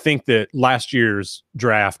 And I think that last year's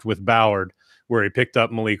draft with Ballard, where he picked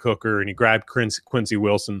up Malik Hooker and he grabbed Quincy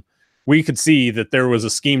Wilson, we could see that there was a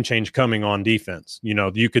scheme change coming on defense.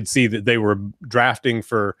 You could see that they were drafting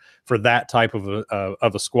for that type of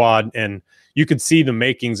a squad, and you could see the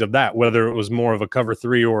makings of that, whether it was more of a cover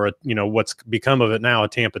 3 or what's become of it now, a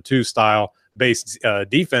Tampa 2 style based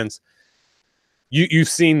defense. You've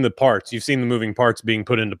seen the parts, you've seen the moving parts being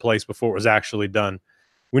put into place before it was actually done.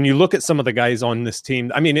 When you look at some of the guys on this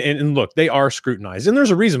team, and look, they are scrutinized, and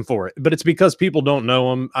there's a reason for it, but it's because people don't know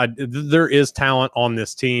them. There is talent on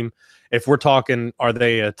this team. If we're talking, are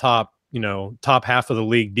they a top half of the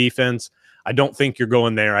league defense? I don't think you're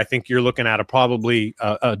going there. I think you're looking at probably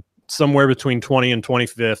somewhere between 20 and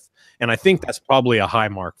 25th, and I think that's probably a high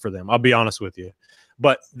mark for them. I'll be honest with you.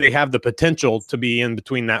 But they have the potential to be in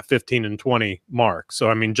between that 15 and 20 mark.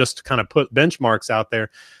 So, just to kind of put benchmarks out there,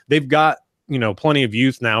 they've got, plenty of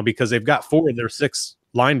youth now, because they've got 4 of their 6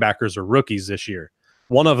 linebackers are rookies this year.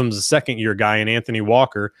 One of them's a second-year guy in Anthony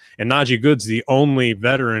Walker, and Najee Good's the only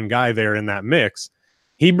veteran guy there in that mix.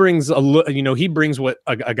 He brings what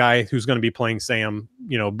a guy who's going to be playing Sam,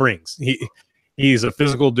 brings. He's a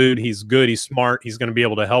physical dude. He's good. He's smart. He's going to be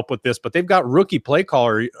able to help with this. But they've got rookie play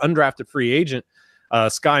caller, undrafted free agent,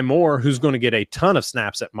 Sky Moore, who's going to get a ton of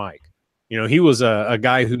snaps at Mike. He was a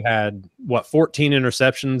guy who had 14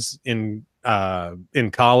 interceptions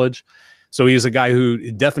in college. So he's a guy who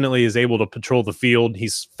definitely is able to patrol the field.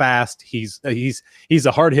 He's fast. He's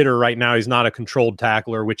a hard hitter right now. He's not a controlled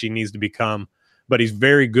tackler, which he needs to become, but he's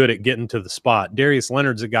very good at getting to the spot. Darius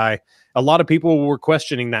Leonard's a guy, a lot of people were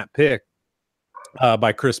questioning that pick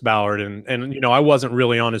by Chris Ballard. And I wasn't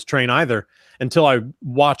really on his train either until I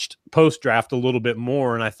watched post-draft a little bit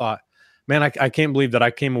more. And I thought, man, I can't believe that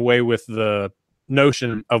I came away with the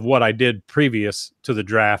notion of what I did previous to the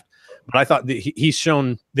draft. But I thought that he's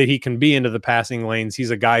shown that he can be into the passing lanes. He's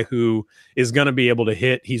a guy who is going to be able to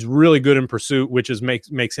hit. He's really good in pursuit, which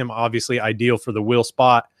makes him obviously ideal for the will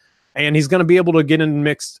spot. And he's going to be able to get in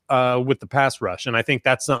mixed with the pass rush. And I think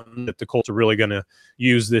that's something that the Colts are really going to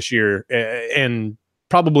use this year, and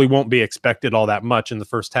probably won't be expected all that much in the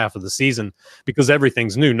first half of the season because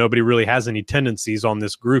everything's new. Nobody really has any tendencies on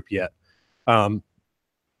this group yet.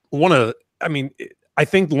 I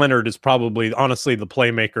think Leonard is probably, honestly, the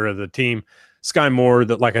playmaker of the team. Sky Moore,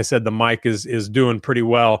 that, like I said, the Mike is doing pretty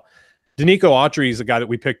well. Danico Autry is a guy that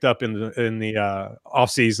we picked up in the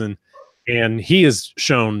offseason. And he has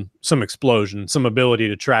shown some explosion, some ability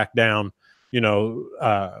to track down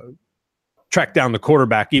the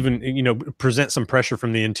quarterback, even, present some pressure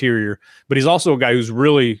from the interior. But he's also a guy who's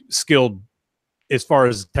really skilled as far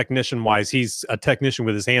as technician wise. He's a technician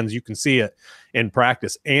with his hands. You can see it in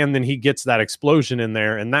practice. And then he gets that explosion in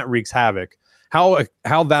there, and that wreaks havoc. How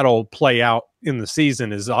that'll play out in the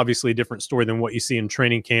season is obviously a different story than what you see in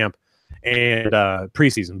training camp and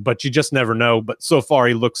preseason, but you just never know. But so far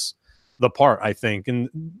he looks the part, I think. And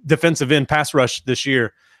defensive end pass rush this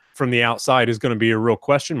year from the outside is going to be a real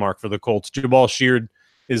question mark for the Colts. Jabal Sheard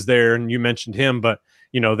is there, and you mentioned him, but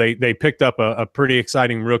they picked up a pretty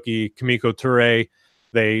exciting rookie, Kamiko Toure.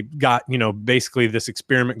 They got, basically this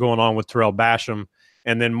experiment going on with Terrell Basham,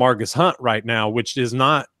 and then Margus Hunt right now, which is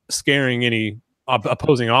not scaring any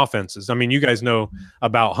opposing offenses. I mean, you guys know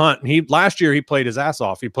about Hunt. Last year he played his ass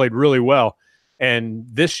off. He played really well. And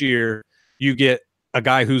this year you get a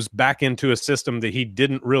guy who's back into a system that he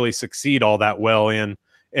didn't really succeed all that well in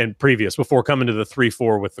previous, before coming to the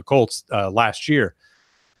 3-4 with the Colts last year.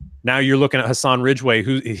 Now you're looking at Hassan Ridgeway,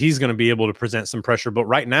 he's going to be able to present some pressure. But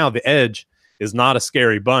right now the edge is not a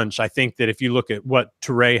scary bunch. I think that if you look at what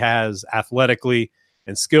Toure has athletically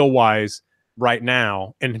and skill-wise right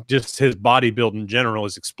now, and just his body build in general,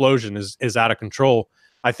 his explosion is out of control.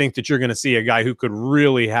 I think that you're going to see a guy who could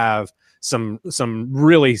really have some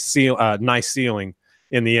really nice ceiling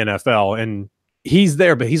in the NFL. And he's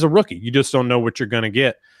there, but he's a rookie. You just don't know what you're going to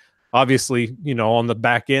get. Obviously, on the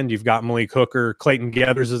back end, you've got Malik Hooker. Clayton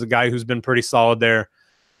Gathers is a guy who's been pretty solid there.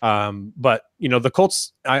 But, the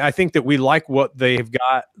Colts, I think that we like what they've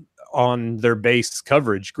got on their base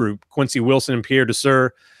coverage group. Quincy Wilson and Pierre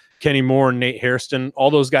Desir, Kenny Moore and Nate Hairston,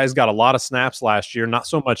 all those guys got a lot of snaps last year. Not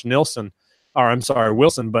so much Wilson,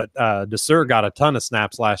 but Desir got a ton of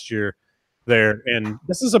snaps last year there. And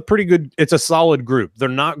this is it's a solid group. They're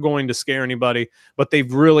not going to scare anybody, but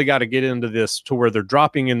they've really got to get into this to where they're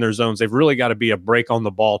dropping in their zones. They've really got to be a break on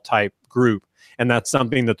the ball type group. And that's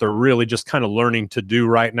something that they're really just kind of learning to do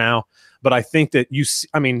right now. But I think that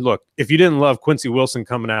look, if you didn't love Quincy Wilson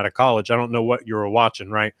coming out of college, I don't know what you were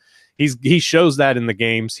watching, right? He shows that in the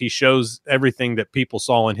games. He shows everything that people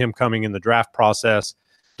saw in him coming in the draft process.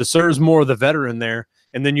 Desir's more of the veteran there.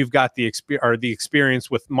 And then you've got the experience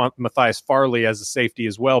with Matthias Farley as a safety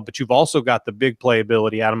as well. But you've also got the big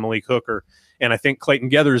playability out of Malik Hooker. And I think Clayton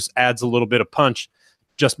Gathers adds a little bit of punch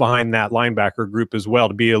just behind that linebacker group as well,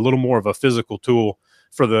 to be a little more of a physical tool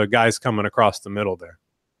for the guys coming across the middle there.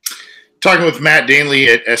 Talking with Matt Danley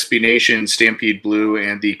at SB Nation, Stampede Blue,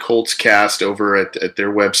 and the Colts Cast over at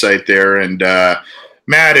their website there. And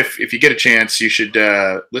Matt, if you get a chance, you should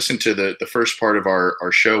listen to the first part of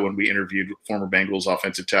our show when we interviewed former Bengals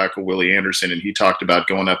offensive tackle Willie Anderson, and he talked about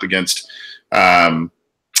going up against Freeney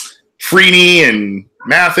and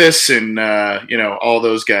Mathis and all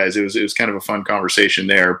those guys. It was kind of a fun conversation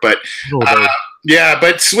there. But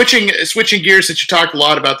but switching gears, since you talked a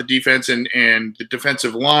lot about the defense and the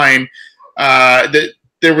defensive line.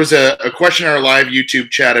 There was a question in our live YouTube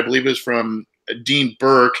chat, I believe it was from Dean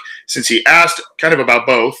Burke, since he asked kind of about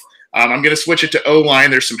both. I'm going to switch it to O-line.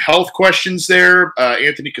 There's some health questions there.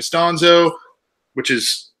 Anthony Costanzo, which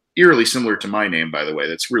is eerily similar to my name, by the way.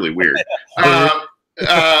 That's really weird.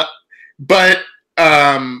 But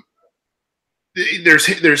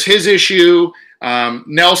there's his issue.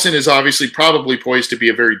 Nelson is obviously probably poised to be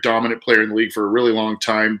a very dominant player in the league for a really long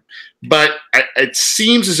time, but it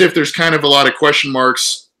seems as if there's kind of a lot of question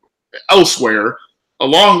marks elsewhere,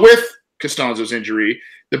 along with Costanzo's injury.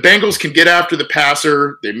 The Bengals can get after the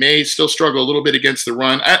passer. They may still struggle a little bit against the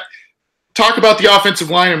run. Talk about the offensive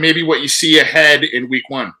line and maybe what you see ahead in week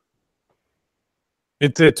one.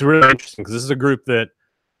 It's really interesting because this is a group that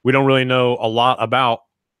we don't really know a lot about,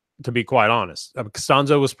 to be quite honest.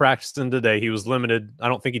 Costanzo was practicing today. He was limited. I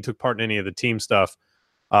don't think he took part in any of the team stuff,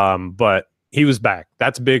 but he was back.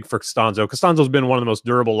 That's big for Costanzo. Costanzo's been one of the most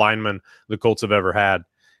durable linemen the Colts have ever had,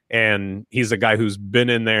 and he's a guy who's been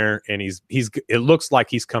in there, and it looks like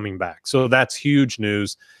he's coming back. So that's huge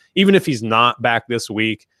news. Even if he's not back this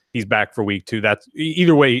week, he's back for week 2. That's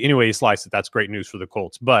either way, any way you slice it, that's great news for the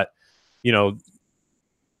Colts. But,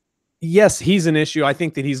 yes, he's an issue. I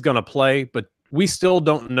think that he's going to play, but we still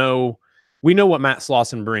don't know. We know what Matt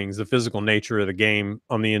Slauson brings, the physical nature of the game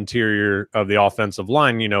on the interior of the offensive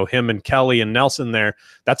line. Him and Kelly and Nelson there,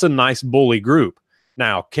 that's a nice bully group.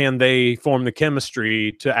 Now, can they form the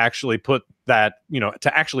chemistry to actually put that,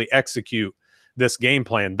 to actually execute this game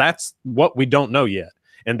plan? That's what we don't know yet.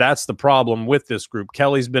 And that's the problem with this group.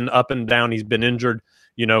 Kelly's been up and down. He's been injured.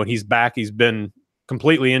 He's back. He's been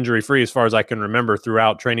completely injury-free as far as I can remember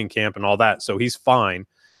throughout training camp and all that. So he's fine.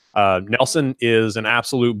 Nelson is an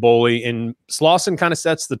absolute bully, and Slauson kind of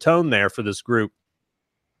sets the tone there for this group.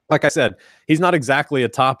 Like I said, he's not exactly a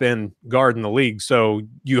top-end guard in the league, so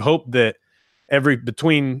you hope that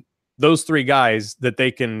between those three guys that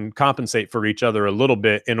they can compensate for each other a little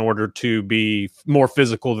bit in order to be more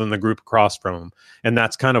physical than the group across from them. And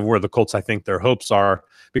that's kind of where the Colts, I think, their hopes are,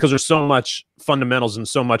 because there's so much fundamentals and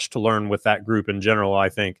so much to learn with that group in general, I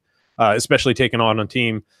think, especially taking on a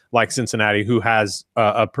team like Cincinnati, who has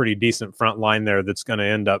a pretty decent front line there that's going to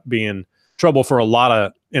end up being trouble for a lot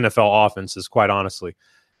of NFL offenses, quite honestly.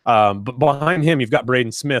 But behind him, you've got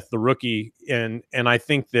Braden Smith, the rookie, and I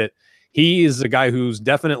think that he is a guy who's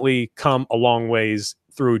definitely come a long ways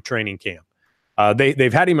through training camp.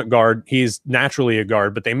 They've had him at guard. He's naturally a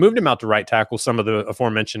guard, but they moved him out to right tackle. Some of the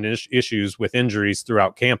aforementioned issues with injuries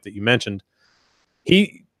throughout camp that you mentioned.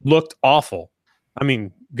 He looked awful. I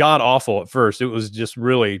mean, god awful at first. It was just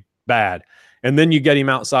really bad. And then you get him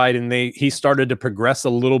outside, and he started to progress a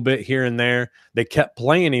little bit here and there. They kept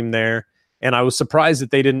playing him there, and I was surprised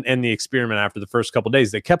that they didn't end the experiment after the first couple of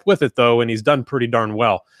days. They kept with it, though, and he's done pretty darn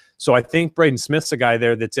well. So I think Braden Smith's a guy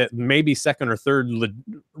there that's at maybe second or third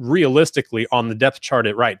realistically on the depth chart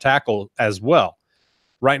at right tackle as well.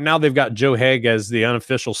 Right now, they've got Joe Haeg as the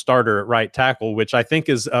unofficial starter at right tackle, which I think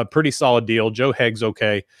is a pretty solid deal. Joe Haeg's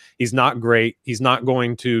okay. He's not great. He's not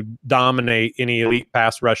going to dominate any elite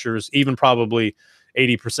pass rushers, even probably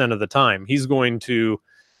 80% of the time. He's going to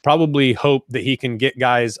probably hope that he can get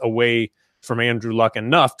guys away from Andrew Luck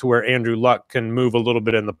enough to where Andrew Luck can move a little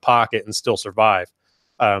bit in the pocket and still survive.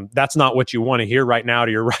 That's not what you want to hear right now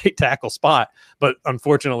to your right tackle spot, but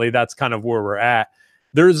unfortunately, that's kind of where we're at.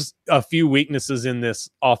 There's a few weaknesses in this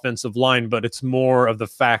offensive line, but it's more of the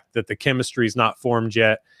fact that the chemistry is not formed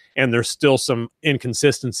yet, and there's still some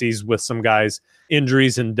inconsistencies with some guys,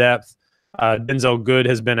 injuries in depth. Denzel Good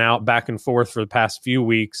has been out back and forth for the past few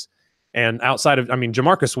weeks. And outside of,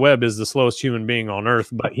 Jamarcus Webb is the slowest human being on earth,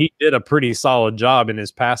 but he did a pretty solid job in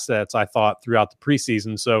his pass sets, I thought, throughout the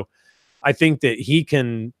preseason. So I think that he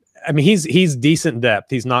can, he's decent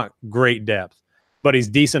depth. He's not great depth, but he's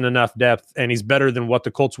decent enough depth, and he's better than what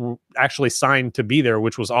the Colts were actually signed to be there,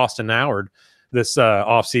 which was Austin Howard this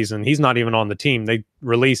offseason. He's not even on the team. They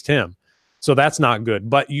released him. So that's not good.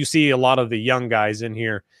 But you see a lot of the young guys in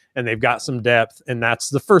here, and they've got some depth, and that's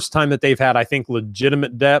the first time that they've had, I think,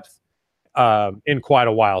 legitimate depth in quite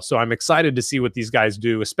a while. So I'm excited to see what these guys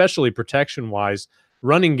do, especially protection-wise,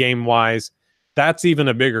 running game-wise. That's even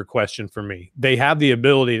a bigger question for me. They have the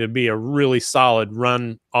ability to be a really solid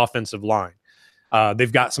run offensive line.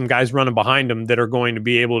 They've got some guys running behind them that are going to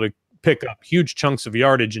be able to pick up huge chunks of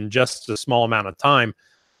yardage in just a small amount of time.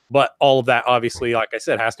 But all of that, obviously, like I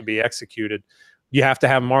said, has to be executed. You have to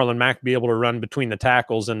have Marlon Mack be able to run between the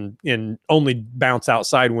tackles and only bounce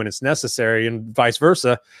outside when it's necessary, and vice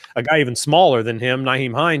versa. A guy even smaller than him,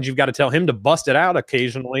 Nyheim Hines, you've got to tell him to bust it out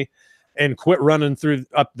occasionally and quit running through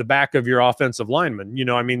up the back of your offensive lineman.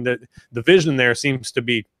 The vision there seems to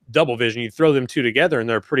be double vision. You throw them two together, and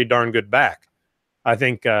they're a pretty darn good back. I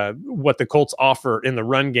think what the Colts offer in the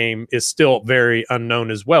run game is still very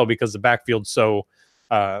unknown as well, because the backfield's so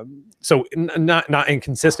not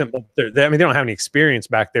inconsistent. But they don't have any experience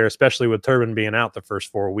back there, especially with Turbin being out the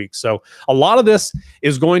first 4 weeks. So a lot of this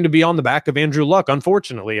is going to be on the back of Andrew Luck.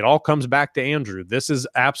 Unfortunately, it all comes back to Andrew. This is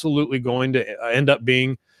absolutely going to end up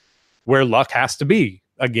being where Luck has to be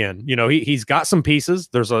again. He's got some pieces.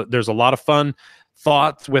 There's a lot of fun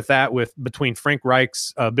thoughts with that, between Frank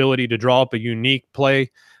Reich's ability to draw up a unique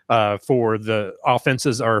play for the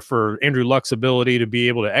offenses, or for Andrew Luck's ability to be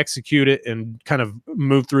able to execute it and kind of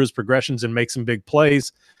move through his progressions and make some big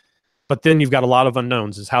plays. But then you've got a lot of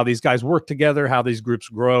unknowns, is how these guys work together, how these groups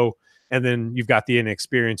grow. And then you've got the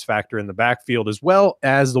inexperience factor in the backfield as well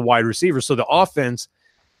as the wide receivers. So the offense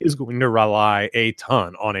is going to rely a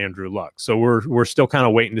ton on Andrew Luck. So we're still kind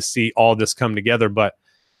of waiting to see all this come together. But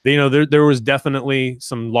there was definitely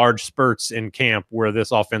some large spurts in camp where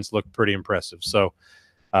this offense looked pretty impressive. So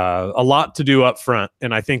a lot to do up front,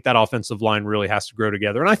 and I think that offensive line really has to grow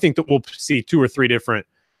together. And I think that we'll see 2 or 3 different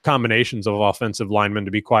combinations of offensive linemen,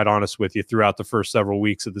 to be quite honest with you, throughout the first several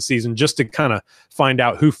weeks of the season, just to kind of find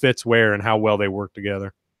out who fits where and how well they work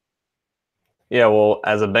together. Yeah, well,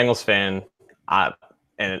 as a Bengals fan,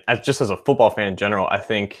 just as a football fan in general, I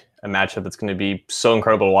think a matchup that's going to be so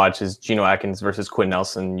incredible to watch is Geno Atkins versus Quinn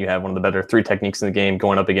Nelson. You have one of the better 3 techniques in the game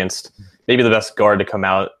going up against maybe the best guard to come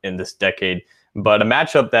out in this decade. But a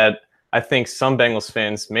matchup that I think some Bengals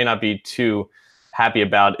fans may not be too happy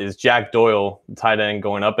about is Jack Doyle, the tight end,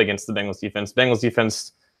 going up against the Bengals defense. Bengals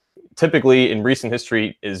defense typically in recent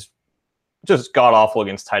history is just god-awful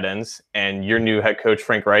against tight ends. And your new head coach,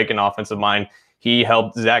 Frank Reich, an offensive mind, He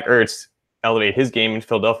helped Zach Ertz elevate his game in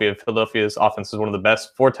Philadelphia. Philadelphia's offense is one of the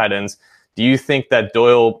best for tight ends. Do you think that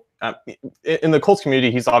Doyle, in the Colts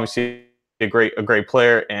community, he's obviously a great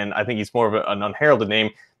player, and I think he's more of an unheralded name,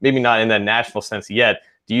 maybe not in that national sense yet.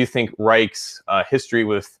 Do you think Reich's history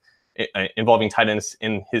with involving tight ends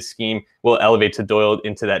in his scheme will elevate to Doyle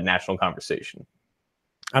into that national conversation?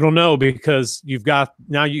 I don't know, because he's got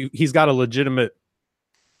a legitimate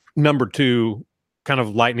number two kind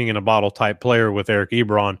of lightning in a bottle type player with Eric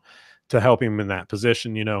Ebron to help him in that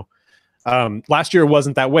position. Last year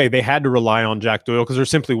wasn't that way. They had to rely on Jack Doyle because there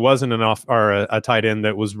simply wasn't enough or a tight end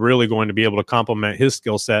that was really going to be able to complement his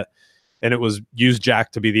skill set. And it was use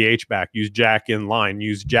Jack to be the H-back, use Jack in line,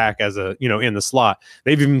 use Jack as in the slot.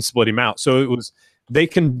 They've even split him out. So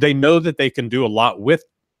they know that they can do a lot with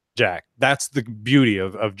Jack. That's the beauty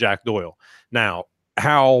of Jack Doyle. Now,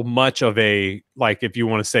 how much of if you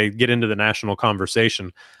want to say get into the national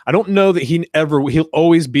conversation, I don't know that he'll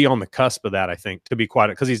always be on the cusp of that, I think, to be quite,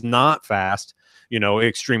 because he's not fast,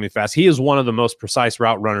 extremely fast. He is one of the most precise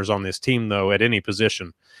route runners on this team, though, at any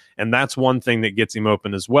position. And that's one thing that gets him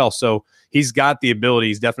open as well. So he's got the ability,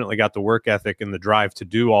 he's definitely got the work ethic and the drive to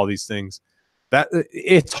do all these things. That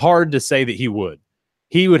it's hard to say that he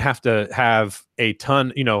would have to have a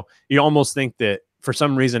ton, you almost think that for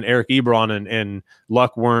some reason Eric Ebron and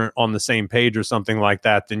Luck weren't on the same page or something like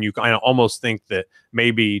that, then you kind of almost think that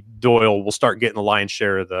maybe Doyle will start getting the lion's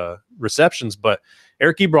share of the receptions. But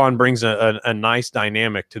Eric Ebron brings a nice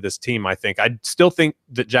dynamic to this team, I think. I still think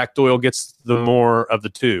that Jack Doyle gets the more of the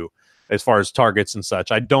two as far as targets and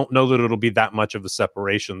such. I don't know that it'll be that much of a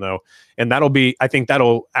separation, though. And I think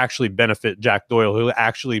that'll actually benefit Jack Doyle. He'll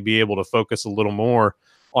actually be able to focus a little more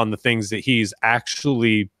on the things that he's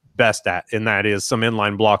actually best at, and that is some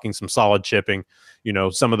inline blocking, some solid chipping,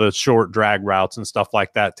 some of the short drag routes and stuff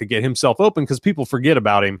like that to get himself open, because people forget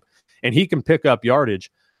about him and he can pick up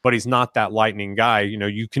yardage, but he's not that lightning guy.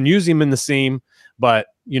 You can use him in the seam, but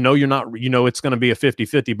you're not, it's going to be a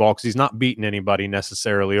 50-50 ball because he's not beating anybody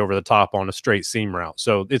necessarily over the top on a straight seam route.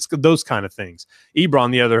 So it's those kind of things.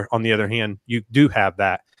 Ebron, on the other hand, you do have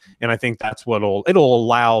that. And I think that's it'll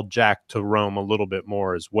allow Jack to roam a little bit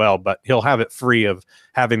more as well, but he'll have it free of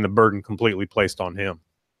having the burden completely placed on him.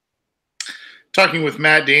 Talking with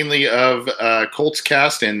Matt Danley of Colts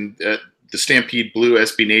Cast and the Stampede Blue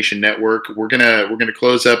SB Nation Network. We're gonna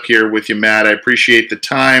close up here with you, Matt. I appreciate the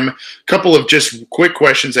time. A couple of just quick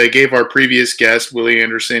questions. I gave our previous guest, Willie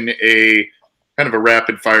Anderson, a kind of a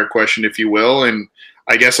rapid fire question, if you will, and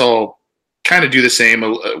I guess I'll kind of do the same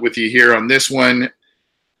with you here on this one.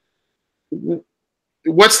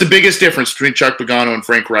 What's the biggest difference between Chuck Pagano and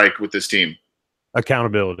Frank Reich with this team?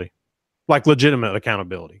 Accountability, like legitimate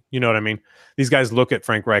accountability. You know what I mean? These guys look at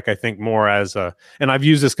Frank Reich, I think, more as and I've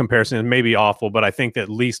used this comparison, it may be awful, but I think that at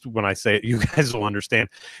least when I say it, you guys will understand.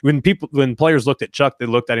 When players looked at Chuck, they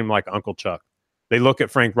looked at him like Uncle Chuck. They look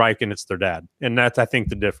at Frank Reich and it's their dad. And that's, I think,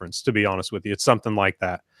 the difference, to be honest with you. It's something like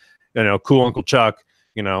that. Cool Uncle Chuck,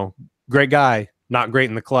 great guy, not great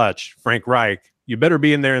in the clutch. Frank Reich, you better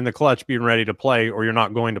be in there in the clutch being ready to play or you're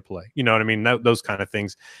not going to play. You know what I mean? Those kind of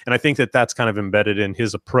things. And I think that that's kind of embedded in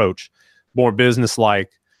his approach, more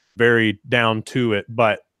businesslike, very down to it,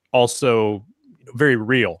 but also very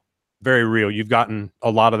real, very real. You've gotten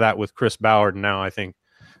a lot of that with Chris Ballard. And now I think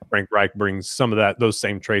Frank Reich brings some of those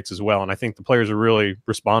same traits as well. And I think the players are really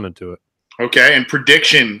responded to it. Okay. And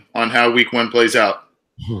prediction on how week 1 plays out.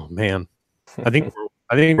 Oh, man. I think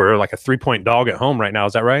we're like a 3-point dog at home right now.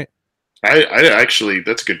 Is that right? I actually,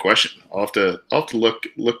 that's a good question. I'll have to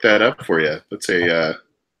look that up for you. Let's say, I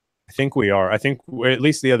think we are. I think at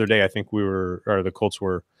least the other day, I think the Colts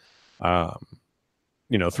were,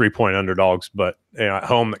 3-point underdogs, but at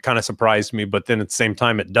home, that kind of surprised me. But then at the same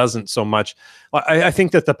time, it doesn't so much. I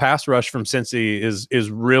think that the pass rush from Cincy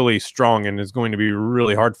is really strong and is going to be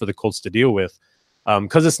really hard for the Colts to deal with,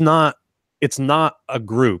 because it's not a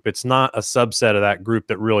group. It's not a subset of that group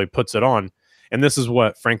that really puts it on. And this is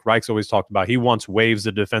what Frank Reich's always talked about. He wants waves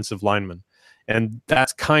of defensive linemen. And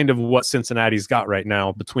that's kind of what Cincinnati's got right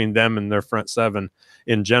now between them and their front seven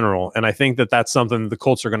in general. And I think that that's something that the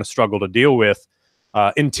Colts are going to struggle to deal with.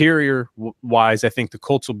 Interior-wise, I think the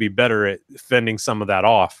Colts will be better at fending some of that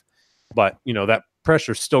off. But, that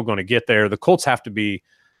pressure's still going to get there. The Colts have to be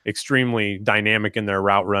extremely dynamic in their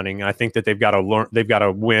route running. I think that they've got to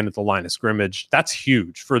win at the line of scrimmage. That's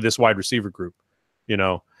huge for this wide receiver group,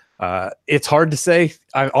 It's hard to say,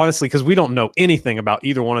 honestly, because we don't know anything about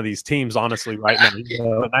either one of these teams, honestly, right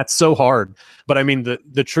now. And that's so hard. But I mean,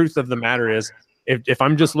 the truth of the matter is, if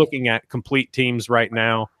I'm just looking at complete teams right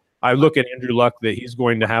now, I look at Andrew Luck that he's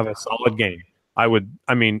going to have a solid game.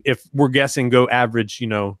 If we're guessing go average,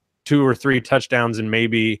 2 2 or 3 touchdowns and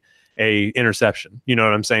maybe a interception. You know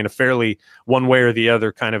what I'm saying? A fairly one way or the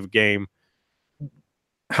other kind of game.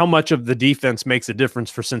 How much of the defense makes a difference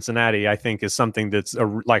for Cincinnati, I think, is something that's,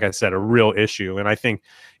 like I said, a real issue. And I think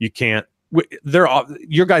you can't.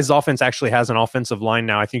 Your guys' offense actually has an offensive line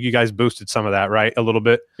now. I think you guys boosted some of that, right? A little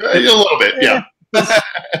bit. A little bit, yeah.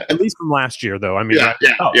 At least from last year, though. I mean, yeah.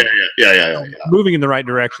 Moving in the right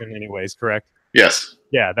direction, anyways. Correct. Yes.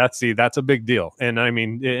 Yeah, that's a big deal. And I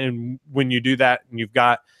mean, and when you do that, and you've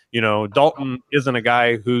got, Dalton isn't a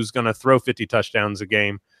guy who's going to throw 50 touchdowns a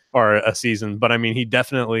game or a season, but I mean, he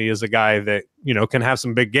definitely is a guy that, can have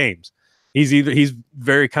some big games. He's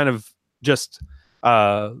very kind of just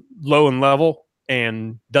low and level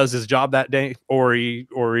and does his job that day, or he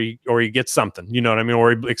gets something, you know what I mean?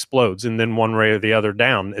 Or he explodes and then one way or the other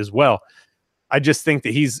down as well. I just think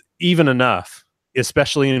that he's even enough,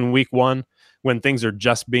 especially in week 1, when things are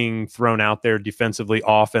just being thrown out there defensively,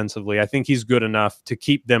 offensively. I think he's good enough to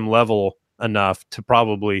keep them level enough to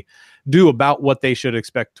probably do about what they should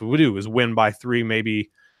expect to do, is win by 3,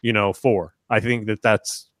 maybe, 4. I think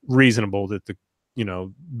that's reasonable, that the,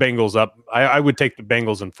 Bengals up. I would take the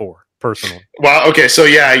Bengals in 4 personally. Well, okay. So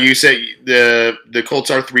yeah, you say the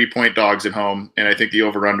Colts are 3-point dogs at home. And I think the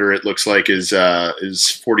over under, it looks like, is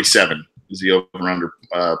 47 is the over under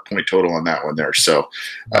point total on that one there. So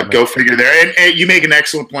go figure there. And you make an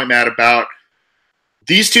excellent point, Matt, about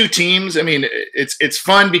these two teams. I mean, it's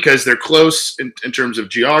fun because they're close in terms of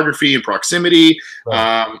geography and proximity.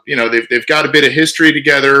 Right. They've got a bit of history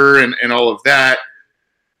together and all of that.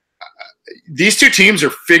 These two teams are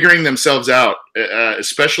figuring themselves out,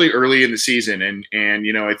 especially early in the season. And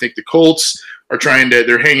I think the Colts are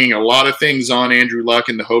they're hanging a lot of things on Andrew Luck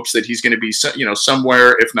in the hopes that he's going to be,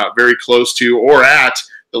 somewhere, if not very close to or at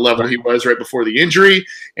the level he was right before the injury.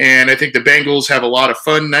 And I think the Bengals have a lot of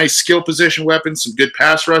fun, nice skill position weapons, some good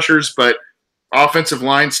pass rushers, but offensive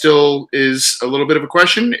line still is a little bit of a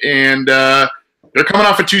question. And they're coming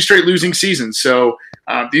off of 2 straight losing seasons. So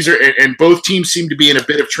and both teams seem to be in a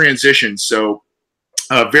bit of transition. So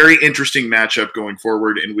a very interesting matchup going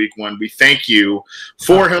forward in week 1. We thank you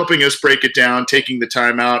for helping us break it down, taking the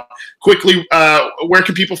time out. Quickly, where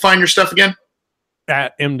can people find your stuff again?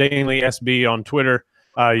 At mdainleysb on Twitter.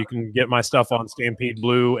 You can get my stuff on Stampede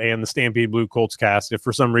Blue and the Stampede Blue Colts cast if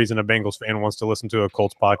for some reason a Bengals fan wants to listen to a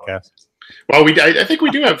Colts podcast. Well, I think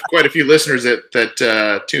we do have quite a few listeners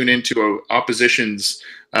that tune into opposition's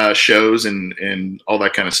shows and all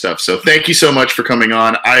that kind of stuff. So thank you so much for coming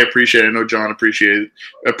on. I appreciate it. I know John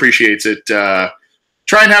appreciates it.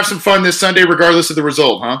 Try and have some fun this Sunday, regardless of the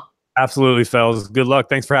result, huh? Absolutely, fellas. Good luck.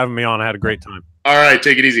 Thanks for having me on. I had a great time. All right.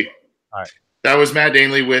 Take it easy. All right. That was Matt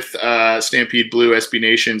Dainley with Stampede Blue, SB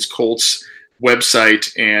Nation's Colts website,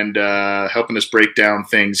 and helping us break down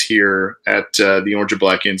things here at the Orange and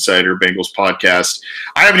Black Insider Bengals podcast.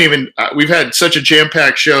 We've had such a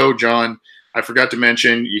jam-packed show, John. I forgot to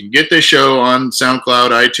mention, you can get this show on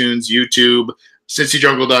SoundCloud, iTunes, YouTube,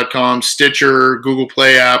 CincyJungle.com, Stitcher, Google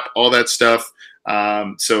Play app, all that stuff.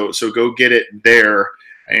 So go get it there.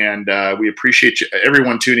 And we appreciate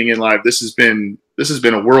everyone tuning in live. This has been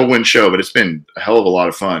a whirlwind show, but it's been a hell of a lot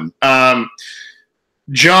of fun.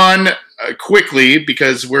 John, quickly,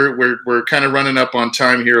 because we're kind of running up on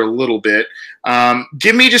time here a little bit.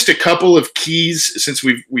 Give me just a couple of keys, since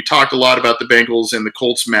we talked a lot about the Bengals and the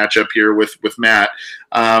Colts matchup here with Matt.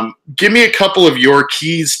 Give me a couple of your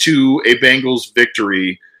keys to a Bengals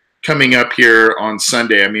victory coming up here on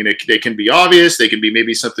Sunday. I mean, they can be obvious. They can be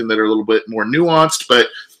maybe something that are a little bit more nuanced, but a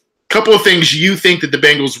couple of things you think that the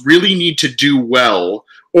Bengals really need to do well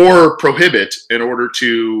or prohibit in order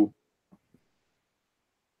to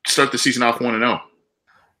start the season off 1-0.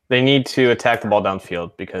 They need to attack the ball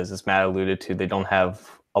downfield because, as Matt alluded to, they don't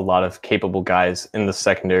have a lot of capable guys in the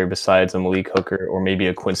secondary besides a Malik Hooker or maybe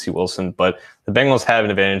a Quincy Wilson. But the Bengals have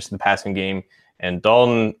an advantage in the passing game, and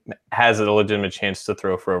Dalton has a legitimate chance to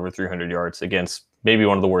throw for over 300 yards against maybe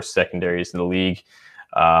one of the worst secondaries in the league.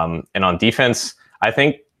 And on defense, I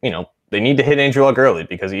think they need to hit Andrew Luck early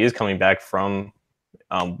because he is coming back from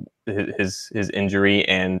his injury,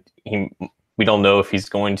 and we don't know if he's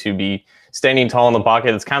going to be standing tall in the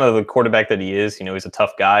pocket. It's kind of the quarterback that he is. He's a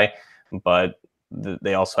tough guy, but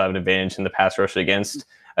they also have an advantage in the pass rush against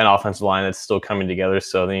an offensive line that's still coming together.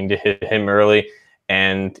 So they need to hit him early.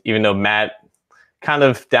 And even though Matt kind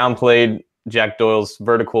of downplayed Jack Doyle's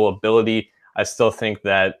vertical ability, I still think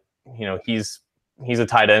that, he's a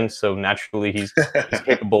tight end. So naturally he's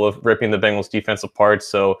capable of ripping the Bengals defense apart.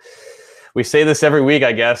 So we say this every week,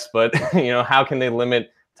 I guess, but how can they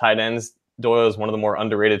limit tight ends? Doyle is one of the more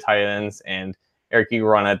underrated tight ends, and Eric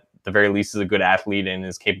Ebron at the very least is a good athlete and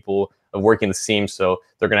is capable of working the seam. So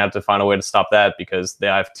they're going to have to find a way to stop that because they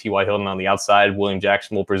have T.Y. Hilton on the outside. William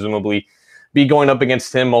Jackson will presumably be going up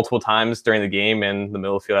against him multiple times during the game, and the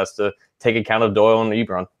middle field has to take account of Doyle and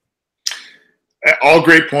Ebron. All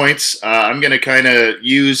great points. I'm going to kind of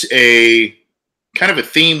use a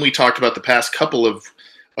theme we talked about the past couple of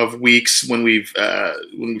weeks when we've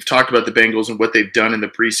talked about the Bengals and what they've done in the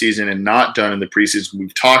preseason and not done in the preseason.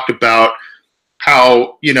 We've talked about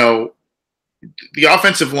how, the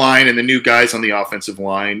offensive line and the new guys on the offensive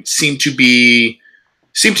line seem to be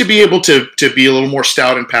able to be a little more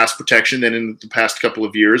stout in pass protection than in the past couple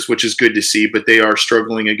of years, which is good to see, but they are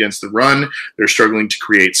struggling against the run. They're struggling to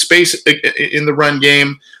create space in the run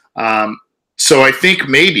game. So I think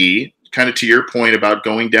maybe, kind of to your point about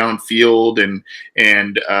going downfield and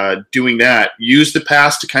doing that, use the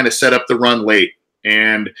pass to kind of set up the run late.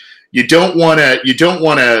 And you don't want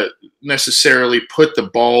to necessarily put the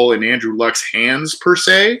ball in Andrew Luck's hands per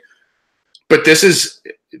se, but there's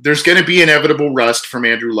going to be inevitable rust from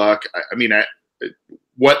Andrew Luck. I mean,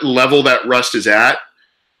 what level that rust is at,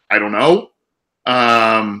 I don't know.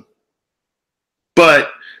 But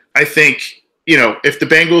I think, if the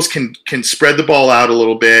Bengals can spread the ball out a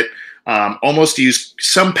little bit, almost use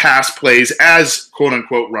some pass plays as quote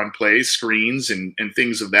unquote run plays, screens and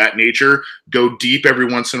things of that nature, go deep every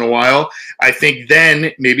once in a while. I think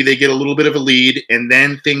then maybe they get a little bit of a lead and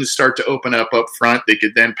then things start to open up front. They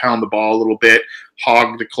could then pound the ball a little bit,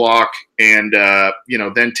 hog the clock, and,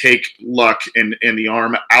 then take Luck and the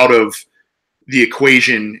arm out of the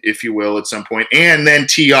equation, if you will, at some point, and then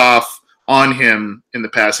tee off on him in the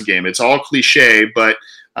passing game. It's all cliche, but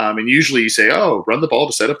and usually you say, "Oh, run the ball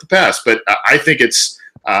to set up the pass," but I think it's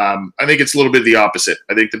a little bit the opposite.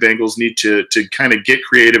 I think the Bengals need to kind of get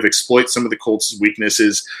creative, exploit some of the Colts'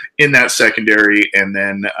 weaknesses in that secondary, and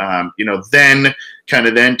then then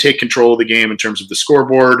take control of the game in terms of the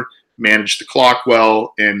scoreboard, manage the clock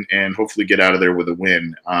well, and hopefully get out of there with a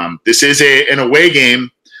win. This is an away game,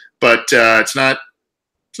 but it's not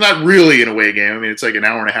really an away game. I mean, it's like an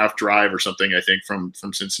hour and a half drive or something, I think, from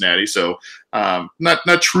Cincinnati. So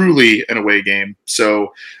not truly an away game.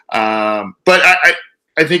 So, but I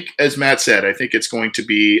think, as Matt said, I think it's going to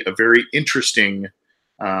be a very interesting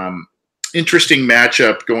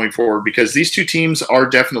matchup going forward because these two teams are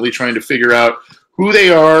definitely trying to figure out who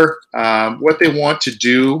they are, what they want to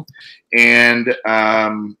do, and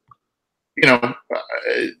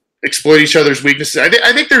exploit each other's weaknesses.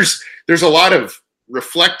 I think there's a lot of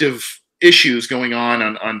reflective issues going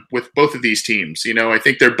on with both of these teams. I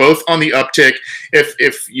think they're both on the uptick.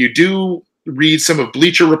 If you do read some of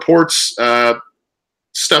Bleacher Report's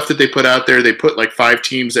stuff that they put out there, they put like 5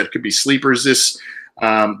 teams that could be sleepers this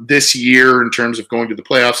year in terms of going to the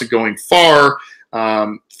playoffs and going far.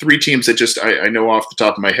 3 teams that just I know off the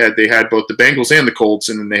top of my head, they had both the Bengals and the Colts,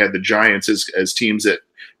 and then they had the Giants as teams that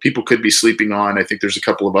people could be sleeping on. I think there's a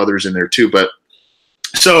couple of others in there too. But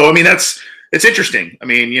so, I mean, it's interesting. I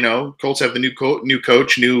mean, Colts have the new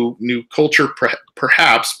coach, new culture,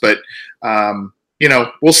 perhaps, but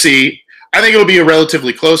we'll see. I think it'll be a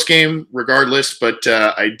relatively close game, regardless. But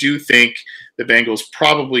I do think the Bengals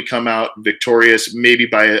probably come out victorious, maybe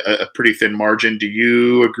by a pretty thin margin. Do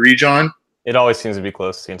you agree, John? It always seems to be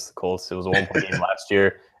close against the Colts. It was a 1-point game last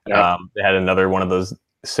year. Yeah. They had another one of those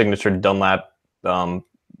signature Dunlap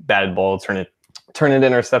batted ball, turn it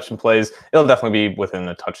interception plays. It'll definitely be within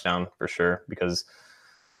a touchdown for sure because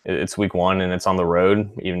it's week 1 and it's on the road.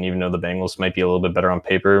 Even though the Bengals might be a little bit better on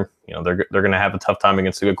paper, they're going to have a tough time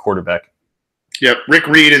against a good quarterback. Yep. Rick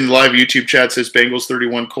Reed in the live YouTube chat says Bengals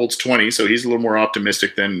 31, Colts 20. So he's a little more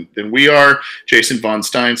optimistic than we are. Jason Von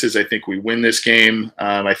Stein says, I think we win this game.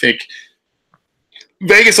 I think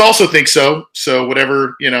Vegas also thinks so. So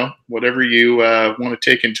whatever you want to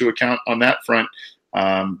take into account on that front,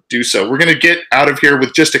 do so. We're going to get out of here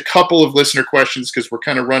with just a couple of listener questions because we're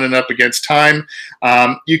kind of running up against time.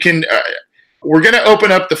 We're going to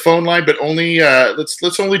open up the phone line, but only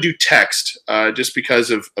let's only do text just because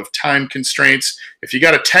of time constraints. If you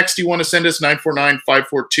got a text you want to send us,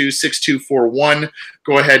 949-542-6241,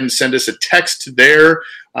 go ahead and send us a text there,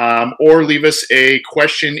 or leave us a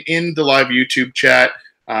question in the live YouTube chat.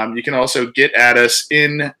 You can also get at us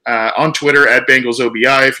on Twitter at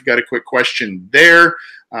BengalsOBI if you got a quick question there.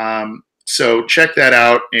 So check that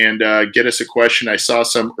out and get us a question. I saw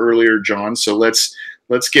some earlier, John, so let's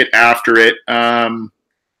get after it.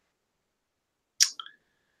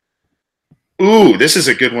 This is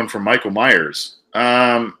a good one from Michael Myers.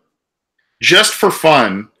 Just for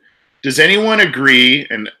fun, does anyone agree,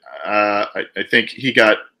 and I think he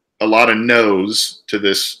got a lot of no's to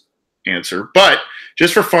this answer, but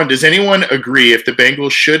just for fun, does anyone agree if the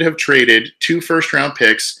Bengals should have traded 2 first-round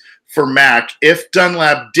picks for Mac if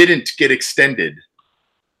Dunlap didn't get extended?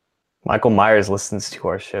 Michael Myers listens to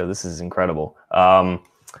our show. This is incredible.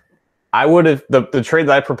 I would have the trade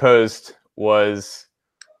that I proposed was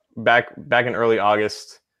back in early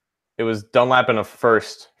August. It was Dunlap and a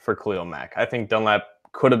first for Khalil Mack. I think Dunlap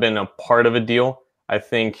could have been a part of a deal. I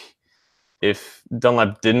think if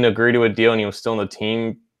Dunlap didn't agree to a deal and he was still on the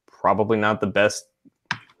team, probably not the best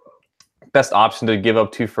option to give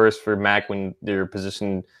up 2 firsts for Mack when their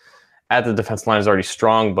position at the defensive line is already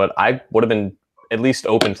strong. But I would have been at least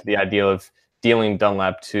open to the idea of dealing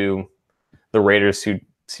Dunlap to the Raiders, who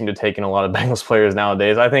seem to take in a lot of Bengals players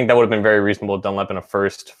nowadays. I think that would have been very reasonable. Dunlap in a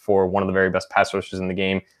first for one of the very best pass rushers in the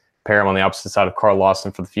game. Pair him on the opposite side of Carl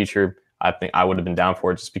Lawson for the future. I think I would have been down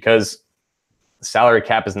for it, just because the salary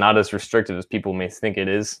cap is not as restricted as people may think it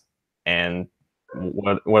is. And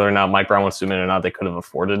whether or not Mike Brown wants to admit it or not, they could have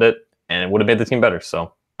afforded it, and it would have made the team better.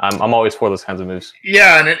 So I'm always for those kinds of moves.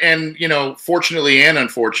 Yeah, and you know, fortunately and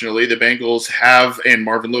unfortunately, the Bengals have, and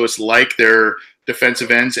Marvin Lewis like their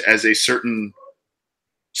defensive ends as a certain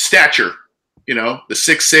stature. You know, the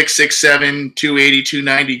 6'6", 6'7", 280,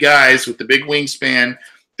 290 guys with the big wingspan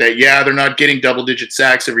that, yeah, they're not getting double-digit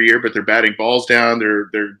sacks every year, but they're batting balls down.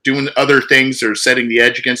 They're doing other things. They're setting the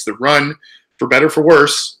edge against the run, for better for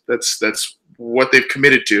worse. That's what they've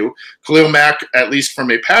committed to. Khalil Mack, at least from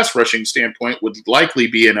a pass rushing standpoint, would likely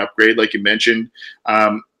be an upgrade, like you mentioned.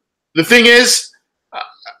 The thing is,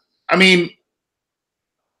 I mean,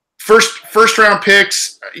 first round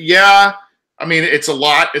picks, yeah. I mean, it's a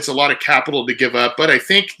lot of capital to give up, but I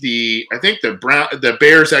think the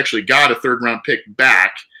Bears actually got a 3rd round pick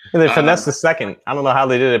back. And they finessed the second. I don't know how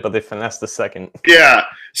they did it, but they finessed the second. Yeah,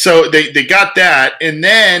 so they got that, and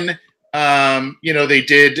then they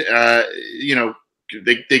did.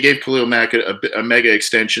 They gave Khalil Mack a mega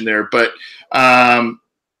extension there, but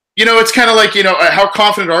it's kind of like, how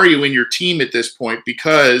confident are you in your team at this point?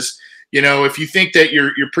 Because if you think that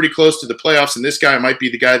you're pretty close to the playoffs, and this guy might be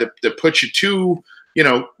the guy that puts you to,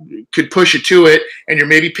 could push you to it, and you're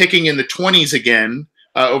maybe picking in the 20s again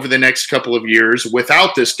over the next couple of years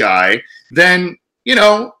without this guy, then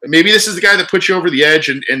maybe this is the guy that puts you over the edge,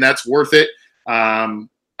 and that's worth it.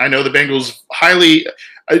 I know the Bengals highly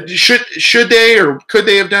should they or could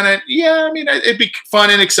they have done it? Yeah, I mean, it'd be fun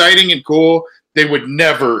and exciting and cool. They would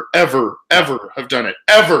never, ever, ever have done it.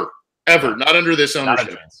 Ever, not under this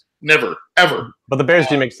ownership. Never, ever. But the Bears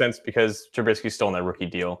do make sense because Trubisky's still on that rookie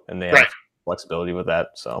deal, and they have flexibility with that.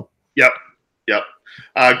 So. Yep.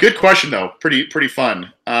 Good question though. Pretty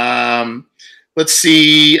fun. Let's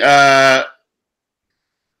see. I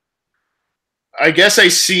guess I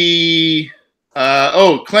see.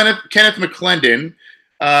 Kenneth McClendon.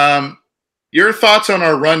 Your thoughts on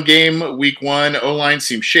our run game week 1? O-line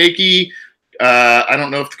seems shaky. I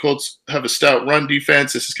don't know if the Colts have a stout run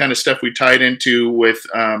defense. This is kind of stuff we tied into with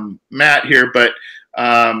Matt here, but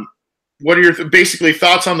what are your basically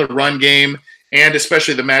thoughts on the run game and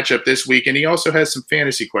especially the matchup this week? And he also has some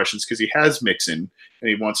fantasy questions because he has Mixon, and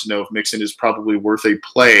he wants to know if Mixon is probably worth a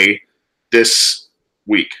play this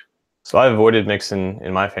week. So I avoided Mixon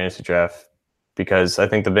in my fantasy draft because I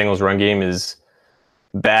think the Bengals run game is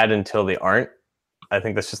bad until they aren't. I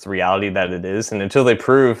think that's just the reality that it is. And until they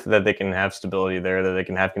prove that they can have stability there, that they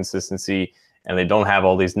can have consistency, and they don't have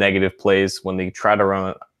all these negative plays when they try to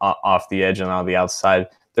run off the edge and on the outside,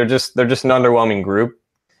 they're just an underwhelming group.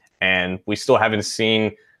 And we still haven't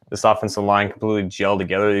seen this offensive line completely gel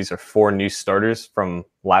together. These are 4 new starters from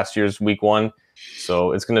last year's week 1.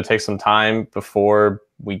 So it's going to take some time before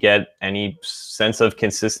we get any sense of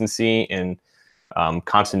consistency and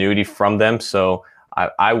continuity from them. So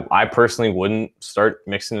I personally wouldn't start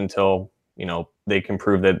Mixon until, they can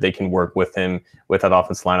prove that they can work with him with that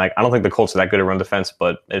offensive line. I don't think the Colts are that good at run defense,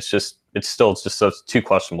 but it's still too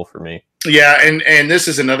questionable for me. Yeah. And this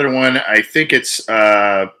is another one. I think it's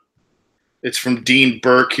from Dean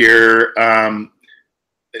Burke here.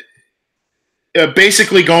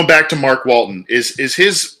 Basically going back to Mark Walton is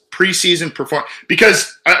his preseason performance,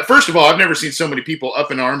 because first of all, I've never seen so many people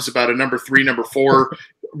up in arms about a number 3, number 4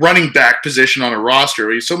 running back position on a roster.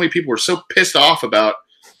 I mean, so many people were so pissed off about,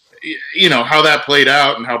 how that played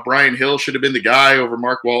out and how Brian Hill should have been the guy over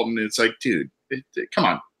Mark Walton. It's like, dude, come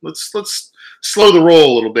on, let's slow the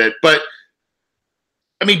roll a little bit. But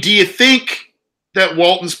I mean, do you think that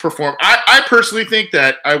Walton's performed? I personally think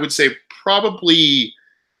that I would say probably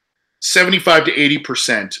 75 to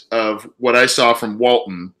 80% of what I saw from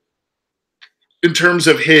Walton in terms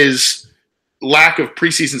of his lack of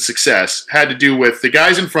preseason success had to do with the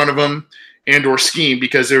guys in front of him and or scheme,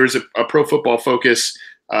 because there was a Pro Football Focus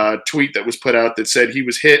tweet that was put out that said he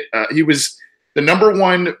was hit. He was the number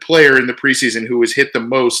 1 player in the preseason who was hit the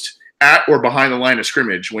most at or behind the line of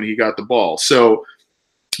scrimmage when he got the ball. So,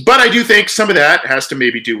 but I do think some of that has to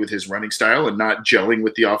maybe do with his running style and not gelling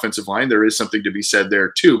with the offensive line. There is something to be said there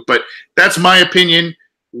too. But that's my opinion.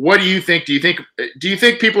 What do you think? Do you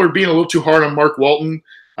think people are being a little too hard on Mark Walton?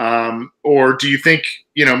 Or do you think,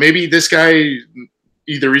 maybe this guy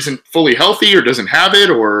either isn't fully healthy or doesn't have it,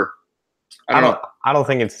 or I don't know. I don't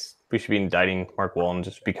think we should be indicting Mark Walton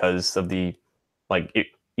just because of the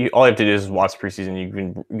all you have to do is watch preseason.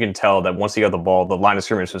 You can tell that once he got the ball, the line of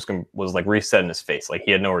scrimmage was like reset in his face. Like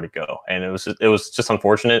he had nowhere to go, and it was just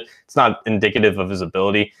unfortunate. It's not indicative of his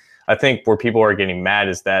ability. I think where people are getting mad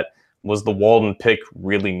is that was the Walton pick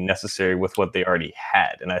really necessary with what they already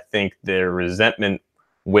had, and I think their resentment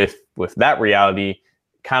with that reality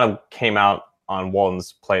kind of came out on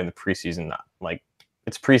Walton's play in the preseason. Like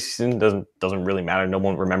it's preseason, doesn't really matter. No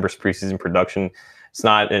one remembers preseason production. It's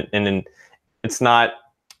not, and it's not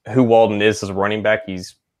who Walton is as a running back.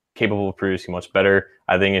 He's capable of producing much better.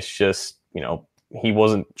 I think it's just, he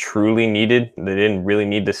wasn't truly needed. They didn't really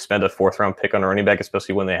need to spend a 4th round pick on a running back,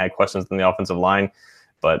 especially when they had questions in the offensive line.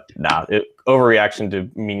 But overreaction to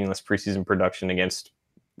meaningless preseason production against,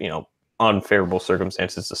 unfavorable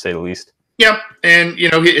circumstances, to say the least. Yeah, and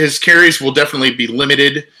his carries will definitely be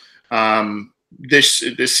limited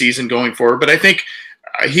this season going forward. But I think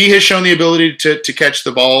he has shown the ability to catch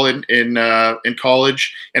the ball in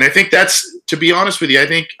college, and I think that's, to be honest with you, I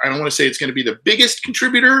don't want to say it's going to be the biggest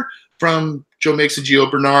contributor from Joe Mixon,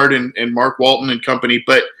 Gio Bernard, and Mark Walton and company,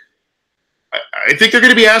 but I think they're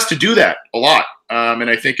going to be asked to do that a lot. And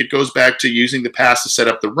I think it goes back to using the pass to set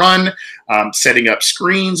up the run, setting up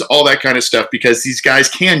screens, all that kind of stuff, because these guys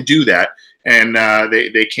can do that, and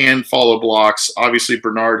they can follow blocks. Obviously,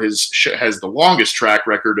 Bernard has the longest track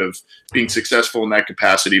record of being successful in that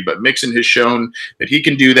capacity, but Mixon has shown that he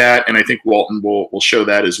can do that, and I think Walton will show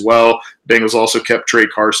that as well. Bengals also kept Trey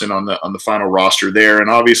Carson on the final roster there, and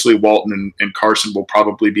obviously Walton and Carson will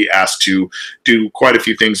probably be asked to do quite a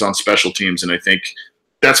few things on special teams, and I think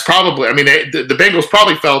that's probably, the Bengals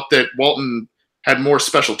probably felt that Walton had more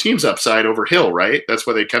special teams upside over Hill, right? That's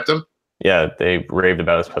why they kept him? Yeah, they raved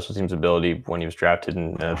about his special teams ability when he was drafted,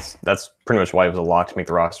 and that's pretty much why he was a lock to make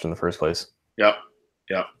the roster in the first place. Yep.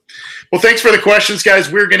 Well, thanks for the questions,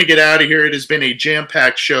 guys. We're going to get out of here. It has been a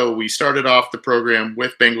jam-packed show. We started off the program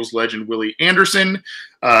with Bengals legend Willie Anderson,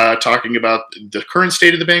 talking about the current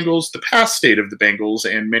state of the Bengals, the past state of the Bengals,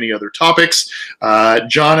 and many other topics.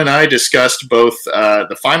 John and I discussed both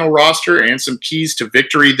the final roster and some keys to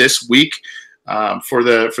victory this week for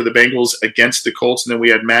the Bengals against the Colts. And then we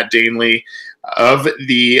had Matt Danley of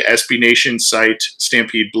the SB Nation site,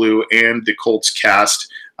 Stampede Blue, and the Colts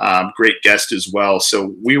cast. Great guest as well.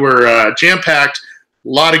 So we were jam-packed, a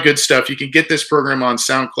lot of good stuff. You can get this program on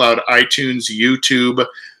SoundCloud, iTunes, YouTube,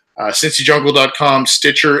 CincyJungle.com,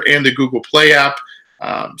 Stitcher, and the Google Play app.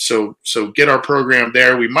 So get our program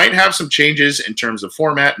there. We might have some changes in terms of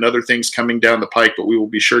format and other things coming down the pike, but we will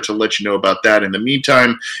be sure to let you know about that. In the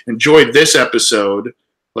meantime, enjoy this episode.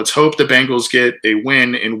 Let's hope the Bengals get a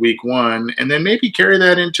win in week 1 and then maybe carry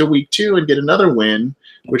that into week 2 and get another win,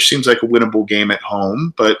 which seems like a winnable game at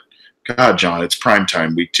home. But God, John, it's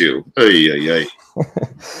primetime week 2. Ay.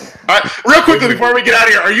 Real quickly before we get out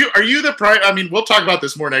of here, are you the prime? I mean, we'll talk about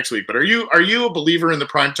this more next week. But are you a believer in the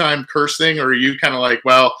primetime curse thing, or are you kind of like,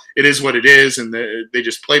 well, it is what it is, and they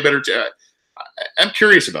just play better? I'm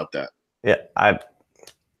curious about that. Yeah,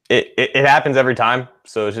 it happens every time,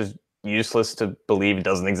 so it's just useless to believe it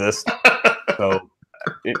doesn't exist. So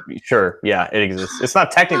sure, yeah, it exists. It's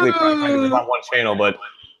not technically primetime, it's on one channel, but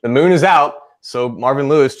the moon is out, so Marvin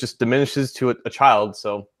Lewis just diminishes to a child.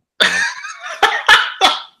 So.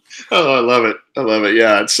 Oh, I love it.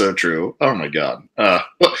 Yeah, it's so true. Oh my God. Well,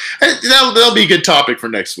 that'll be a good topic for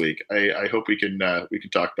next week. I hope we can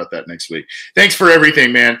talk about that next week. Thanks for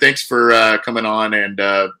everything, man. Thanks for coming on, and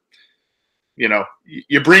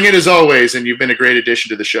you bring it as always, and you've been a great addition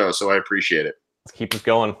to the show. So I appreciate it. Let's keep this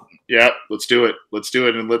going. Yeah, let's do it.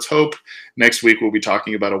 And let's hope next week we'll be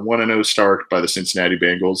talking about a 1-0 start by the Cincinnati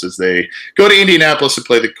Bengals as they go to Indianapolis to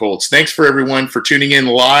play the Colts. Thanks for everyone for tuning in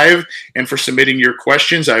live and for submitting your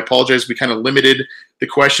questions. I apologize. We kind of limited the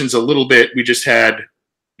questions a little bit. We just had,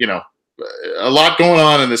 a lot going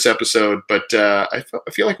on in this episode, but I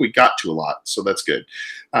feel like we got to a lot, so that's good.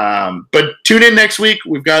 But tune in next week.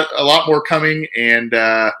 We've got a lot more coming, and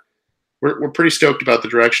we're pretty stoked about the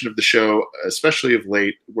direction of the show, especially of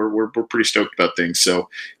late. We're pretty stoked about things. So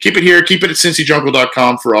keep it here. Keep it at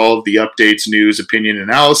CincyJungle.com for all of the updates, news, opinion,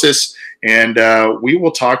 analysis, and we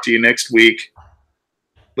will talk to you next week.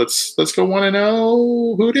 Let's go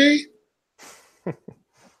 1-0. Who day?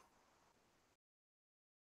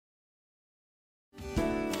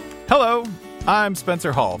 Hello, I'm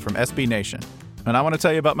Spencer Hall from SB Nation, and I want to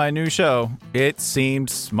tell you about my new show, It Seemed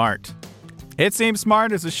Smart. It Seemed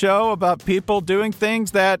Smart is a show about people doing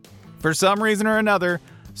things that, for some reason or another,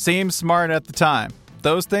 seem smart at the time.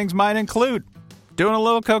 Those things might include doing a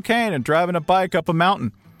little cocaine and driving a bike up a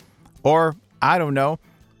mountain. Or, I don't know,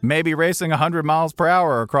 maybe racing 100 miles per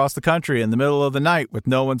hour across the country in the middle of the night with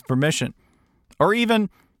no one's permission. Or even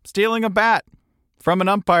stealing a bat from an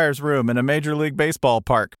umpire's room in a Major League Baseball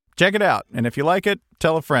park. Check it out, and if you like it,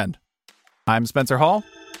 tell a friend. I'm Spencer Hall.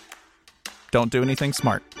 Don't do anything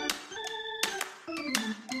smart.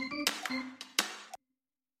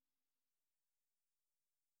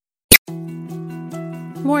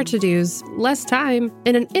 More to-dos, less time,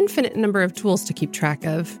 and an infinite number of tools to keep track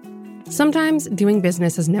of. Sometimes doing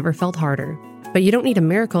business has never felt harder, but you don't need a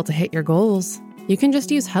miracle to hit your goals. You can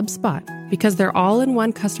just use HubSpot, because their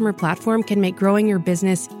all-in-one customer platform can make growing your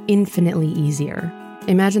business infinitely easier.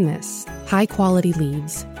 Imagine this: high-quality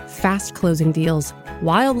leads, fast closing deals,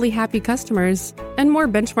 wildly happy customers, and more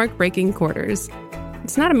benchmark-breaking quarters.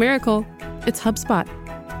 It's not a miracle, it's HubSpot.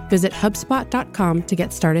 Visit HubSpot.com to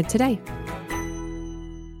get started today.